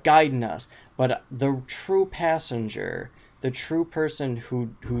ship, guiding us, but the true passenger, the true person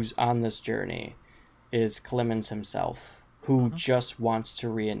who's on this journey is Clemens himself, who just wants to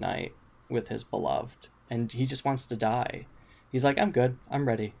reunite with his beloved, and he just wants to die. He's like, I'm good, I'm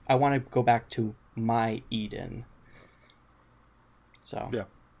ready, I want to go back to my Eden. So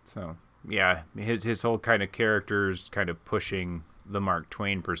his whole kind of character's kind of pushing the Mark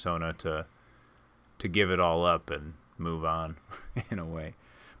Twain persona to give it all up and move on in a way.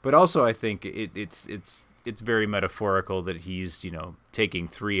 But also I think it's very metaphorical that he's, you know, taking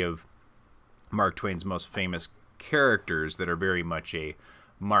three of Mark Twain's most famous characters that are very much a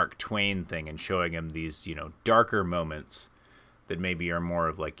Mark Twain thing and showing him these, you know, darker moments that maybe are more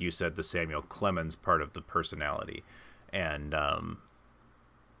of, like you said, the Samuel Clemens part of the personality. And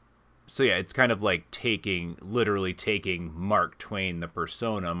so it's kind of like literally taking Mark Twain the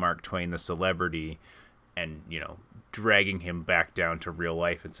persona, Mark Twain the celebrity, and, you know, dragging him back down to real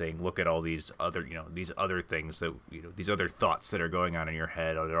life and saying, look at all these other, you know, these other things that, you know, these other thoughts that are going on in your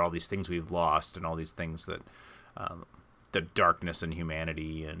head, or there are all these things we've lost, and all these things that the darkness in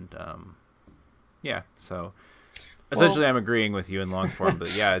humanity, and so essentially I'm agreeing with you in long form, but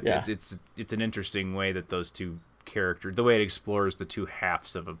it's an interesting way that those two characters, the way it explores the two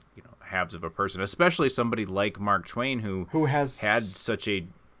halves of a person, especially somebody like Mark Twain who has had such a,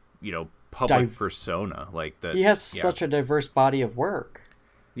 you know, public persona, like that. He has such a diverse body of work.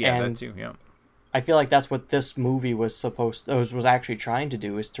 That too. I feel like that's what this movie was actually trying to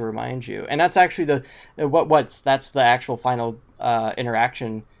do, is to remind you. And that's actually that's the actual final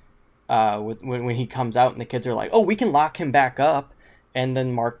interaction with when he comes out and the kids are like, "Oh, we can lock him back up." And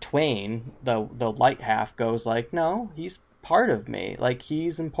then Mark Twain, the light half, goes like, "No, he's part of me. Like,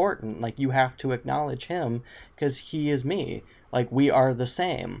 he's important. Like, you have to acknowledge him because he is me. Like, we are the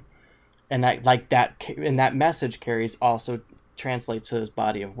same." And that message carries also translates to his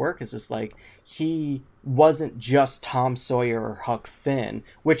body of work. It's just like, he wasn't just Tom Sawyer or Huck Finn,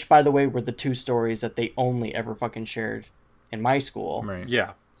 which, by the way, were the two stories that they only ever fucking shared in my school. Right.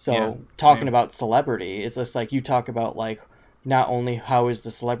 Yeah. So talking about celebrity, it's just like you talk about like not only how is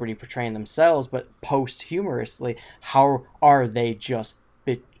the celebrity portraying themselves, but posthumously, how are they just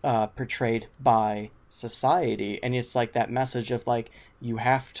portrayed by society? And it's like that message of like, you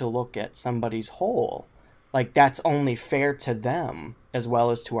have to look at somebody's whole. Like, that's only fair to them as well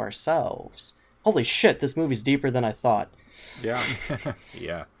as to ourselves. Holy shit, this movie's deeper than I thought. Yeah.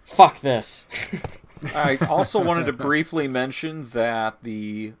 Yeah. Fuck this. I also wanted to briefly mention that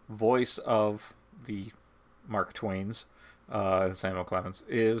the voice of the Mark Twains, Samuel Clemens,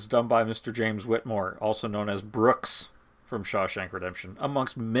 is done by Mr. James Whitmore, also known as Brooks from Shawshank Redemption,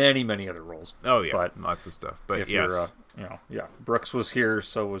 amongst many, many other roles. Oh, yeah. But lots of stuff. But if yes. you're, Brooks was here,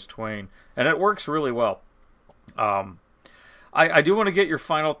 so was Twain. And it works really well. I do want to get your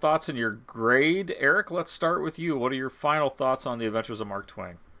final thoughts and your grade. Eric, let's start with you. What are your final thoughts on The Adventures of Mark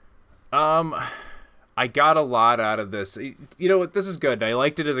Twain? I got a lot out of this. You know what? This is good. I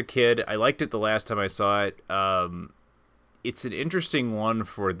liked it as a kid. I liked it the last time I saw it. It's an interesting one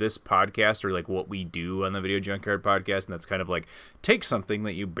for this podcast, or like what we do on the Video Junkyard Podcast, and that's kind of like take something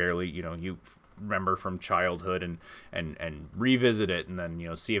that you barely, you remember from childhood and revisit it, and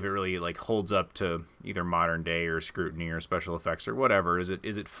then see if it really like holds up to either modern day or scrutiny or special effects or whatever. Is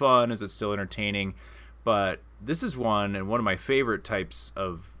it fun? Is it still entertaining? But this is one of my favorite types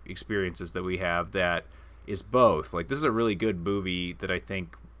of experiences that we have that is both. Like, this is a really good movie that I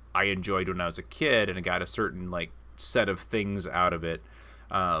think I enjoyed when I was a kid, and I got a certain like set of things out of it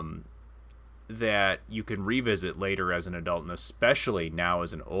that you can revisit later as an adult, and especially now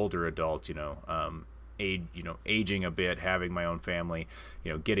as an older adult, aging a bit, having my own family,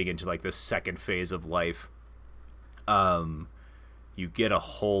 getting into like this second phase of life. You get a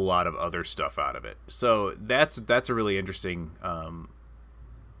whole lot of other stuff out of it. So that's a really interesting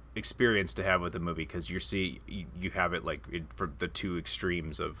experience to have with the movie, because you have it like for the two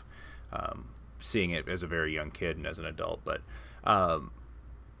extremes of seeing it as a very young kid and as an adult. But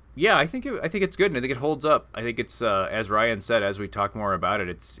yeah, I think it's good, and I think it holds up. I think it's as Ryan said, as we talk more about it,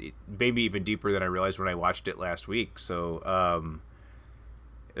 it's maybe even deeper than I realized when I watched it last week. So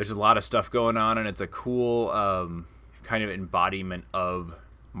there's a lot of stuff going on, and it's a cool kind of embodiment of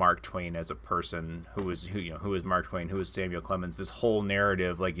Mark Twain as a person, who is Mark Twain, who is Samuel Clemens. This whole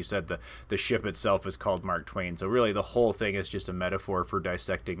narrative, like you said, the ship itself is called Mark Twain. So really the whole thing is just a metaphor for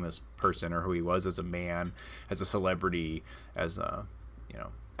dissecting this person, or who he was as a man, as a celebrity, as a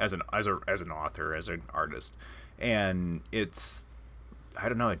as an author, as an artist. And it's, I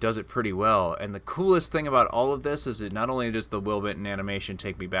don't know, it does it pretty well. And the coolest thing about all of this is that not only does the Will Vinton animation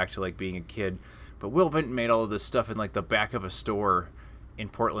take me back to like being a kid, but Will Vinton made all of this stuff in like the back of a store in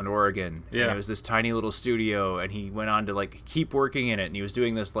Portland, Oregon. Yeah. And it was this tiny little studio, and he went on to like keep working in it, and he was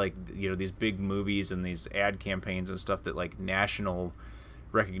doing this like these big movies and these ad campaigns and stuff that like national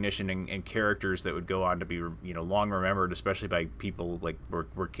recognition and characters that would go on to be long remembered, especially by people like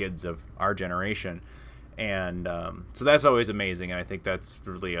were kids of our generation. And so that's always amazing, and I think that's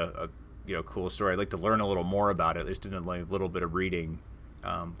really a cool story. I'd like to learn a little more about it, at least in a little bit of reading,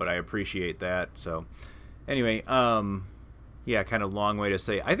 but I appreciate that. So anyway, yeah, kind of long way to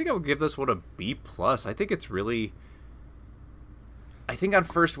say, I think I would give this one a B+. I think it's really, I think on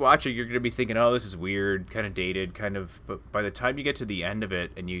first watching you're going to be thinking, oh, this is weird, kind of dated, but by the time you get to the end of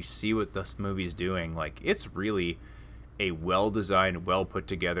it and you see what this movie's doing, like, it's really a well-designed,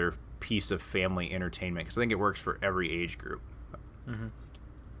 well-put-together piece of family entertainment, because I think it works for every age group. Mm-hmm.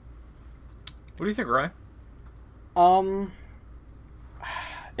 What do you think, Ryan?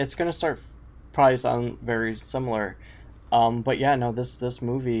 It's going to probably sound very similar. But yeah, no, this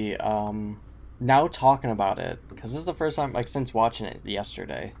movie, now talking about it, because this is the first time, like, since watching it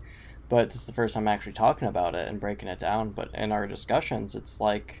yesterday, but this is the first time actually talking about it and breaking it down. But in our discussions, it's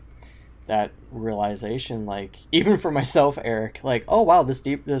like that realization, like, even for myself, Eric, like, oh wow, this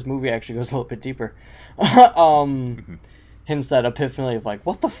movie actually goes a little bit deeper. Hence that epiphany of like,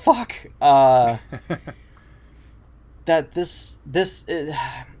 what the fuck? That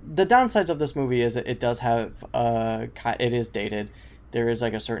the downsides of this movie is it does have it is dated. There is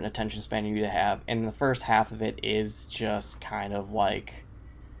like a certain attention span you need to have, and the first half of it is just kind of like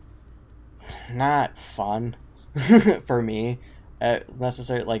not fun for me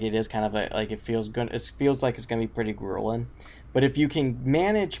necessarily. Like, it is kind of like it feels good. It feels like it's gonna be pretty grueling, but if you can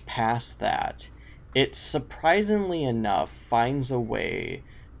manage past that, it surprisingly enough finds a way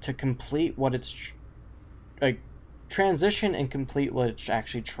to complete what it's transition and complete what it's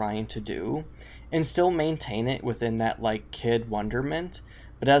actually trying to do, and still maintain it within that like kid wonderment.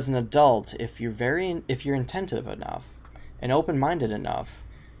 But as an adult, if you're attentive enough and open-minded enough,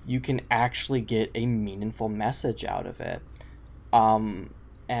 you can actually get a meaningful message out of it. And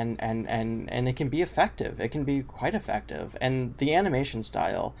it can be effective. It can be quite effective. And the animation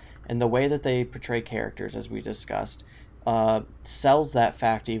style and the way that they portray characters, as we discussed, sells that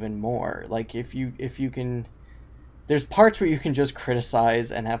fact even more. Like if you can, there's parts where you can just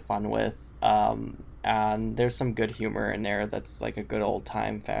criticize and have fun with, and there's some good humor in there that's like a good old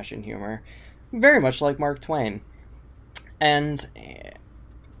time fashion humor, very much like Mark Twain. And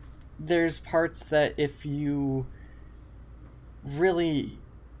there's parts that if you really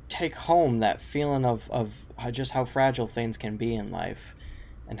take home that feeling of just how fragile things can be in life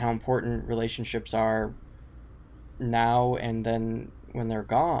and how important relationships are now and then when they're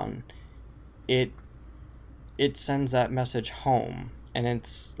gone, it sends that message home. And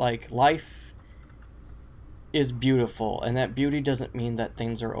it's like life is beautiful, and that beauty doesn't mean that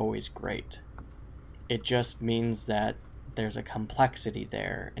things are always great. It just means that there's a complexity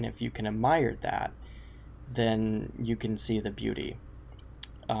there, and if you can admire that, then you can see the beauty.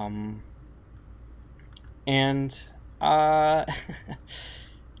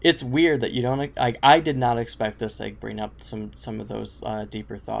 It's weird that you don't, like, I did not expect this to bring up some of those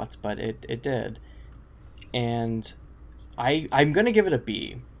deeper thoughts, but it did. And I'm going to give it a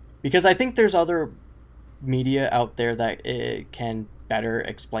B, because I think there's other media out there that it can better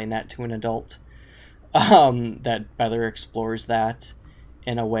explain that to an adult, that better explores that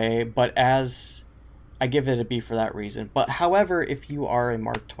in a way, but I give it a B for that reason. But however, if you are a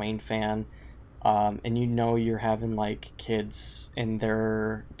Mark Twain fan, and you know you're having like kids and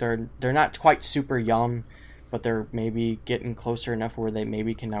they're not quite super young, but they're maybe getting closer enough where they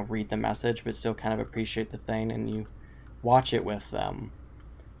maybe can now read the message but still kind of appreciate the thing, and you watch it with them,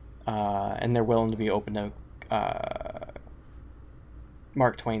 and they're willing to be open to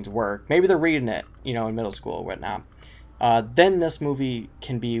Mark Twain's work. Maybe they're reading it, in middle school or whatnot. Then this movie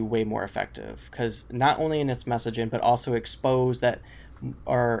can be way more effective, because not only in its messaging, but also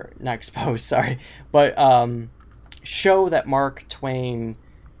show that Mark Twain,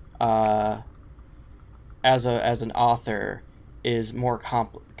 as an author, is more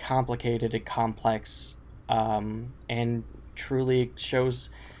complicated and complex, and truly shows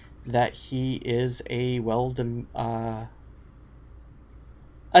that he is a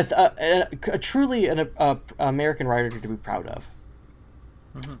truly an American writer to be proud of.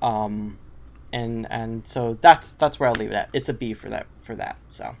 Mm-hmm. And so that's where I'll leave it at. It's a B for that.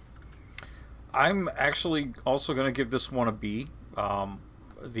 So I'm actually also going to give this one a B.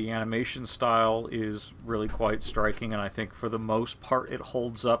 The animation style is really quite striking, and I think for the most part it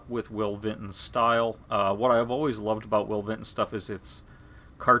holds up with Will Vinton's style. What I've always loved about Will Vinton stuff is it's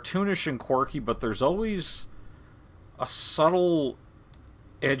cartoonish and quirky, but there's always a subtle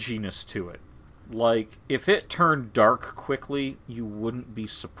edginess to it. Like, if it turned dark quickly, you wouldn't be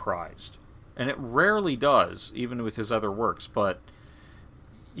surprised. And it rarely does, even with his other works, but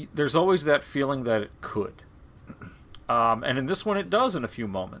there's always that feeling that it could. And in this one it does in a few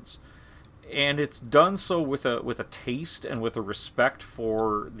moments. And it's done so with a taste and with a respect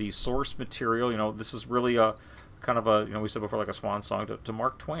for the source material. This is really a kind of a, we said before, like a swan song to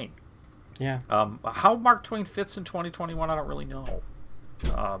Mark Twain. Yeah. How Mark Twain fits in 2021, I don't really know.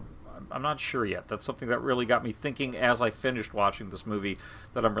 I'm not sure yet. That's something that really got me thinking as I finished watching this movie,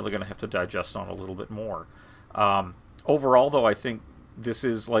 that I'm really going to have to digest on a little bit more. Overall, though, I think this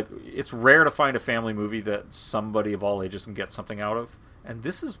is like, it's rare to find a family movie that somebody of all ages can get something out of, and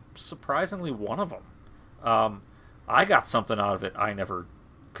this is surprisingly one of them. I got something out of it I never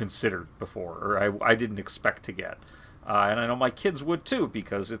considered before, or I didn't expect to get. And I know my kids would too,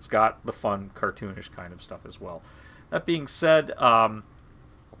 because it's got the fun, cartoonish kind of stuff as well. That being said,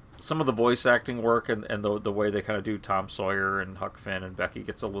 some of the voice acting work and the way they kind of do Tom Sawyer and Huck Finn and Becky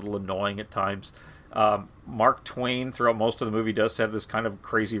gets a little annoying at times. Mark Twain, throughout most of the movie, does have this kind of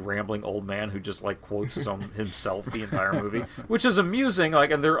crazy rambling old man who just like quotes himself the entire movie, which is amusing. Like,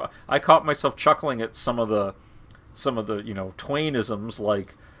 and I caught myself chuckling at some of the Twainisms,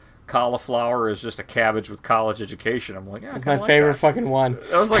 like cauliflower is just a cabbage with college education. I'm like, yeah, it's my favorite fucking one.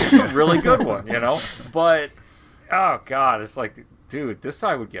 I was like, it's a really good one, But oh god, it's like, dude, this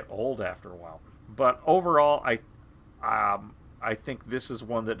guy would get old after a while. But overall, I think this is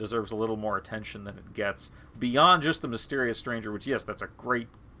one that deserves a little more attention than it gets, beyond just the mysterious stranger, which, yes, that's a great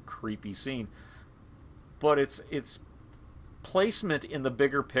creepy scene, but its placement in the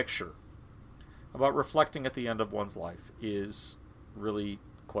bigger picture about reflecting at the end of one's life is really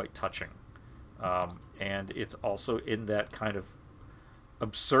quite touching. And it's also in that kind of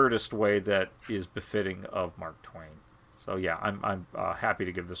absurdist way that is befitting of Mark Twain. So yeah, I'm happy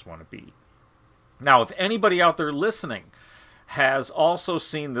to give this one a B. Now, if anybody out there listening has also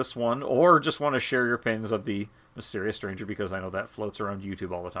seen this one, or just want to share your opinions of the Mysterious Stranger, because I know that floats around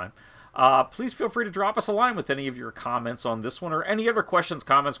YouTube all the time. Please feel free to drop us a line with any of your comments on this one or any other questions,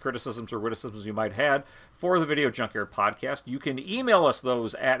 comments, criticisms, or witticisms you might have for the Video Junkyard Podcast. You can email us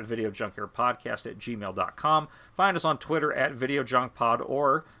those at videojunkyardpodcast@gmail.com. Find us on Twitter at VideoJunkPod,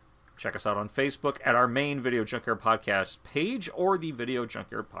 or check us out on Facebook at our main Video Junkyard Podcast page or the Video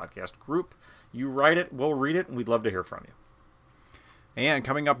Junkyard Podcast group. You write it, we'll read it, and we'd love to hear from you. And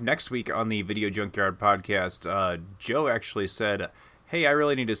coming up next week on the Video Junkyard Podcast, Joe actually said, hey, I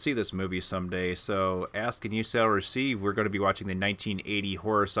really need to see this movie someday, so ask and you shall receive. We're going to be watching the 1980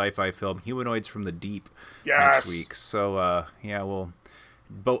 horror sci-fi film Humanoids from the Deep next week. So, we'll...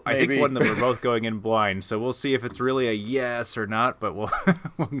 I think one of them we're both going in blind, so we'll see if it's really a yes or not, but we'll...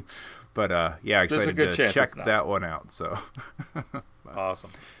 excited to check that one out, so...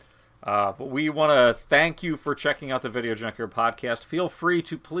 Awesome. But we want to thank you for checking out the Video Junkyard Podcast. Feel free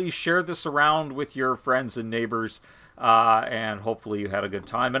to please share this around with your friends and neighbors, and hopefully you had a good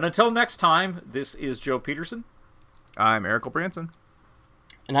time. And until next time, this is Joe Peterson. I'm Eric Branson.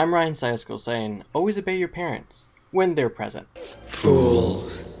 And I'm Ryan Siesko saying, always obey your parents when they're present.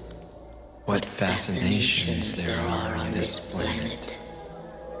 Fools, what fascinations there are on this planet.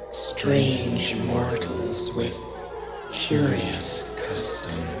 Strange mortals with curious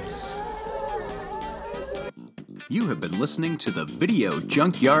customs. You have been listening to the Video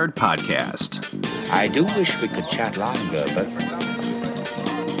Junkyard Podcast. I do wish we could chat longer, but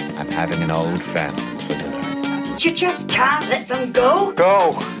I'm having an old friend for dinner. You just can't let them go.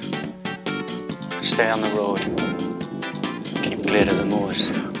 Go! Stay on the road. Keep clear to the moors.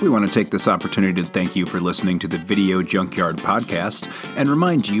 We want to take this opportunity to thank you for listening to the Video Junkyard Podcast and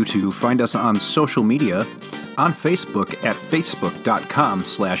remind you to find us on social media on Facebook at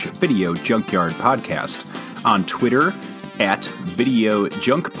facebook.com/Video Junkyard Podcast, on Twitter at Video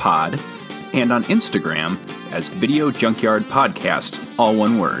Junk Pod, and on Instagram as Video Junkyard Podcast, all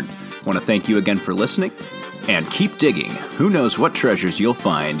one word. Want to thank you again for listening, and keep digging. Who knows what treasures you'll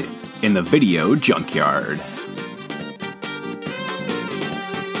find in the Video Junkyard.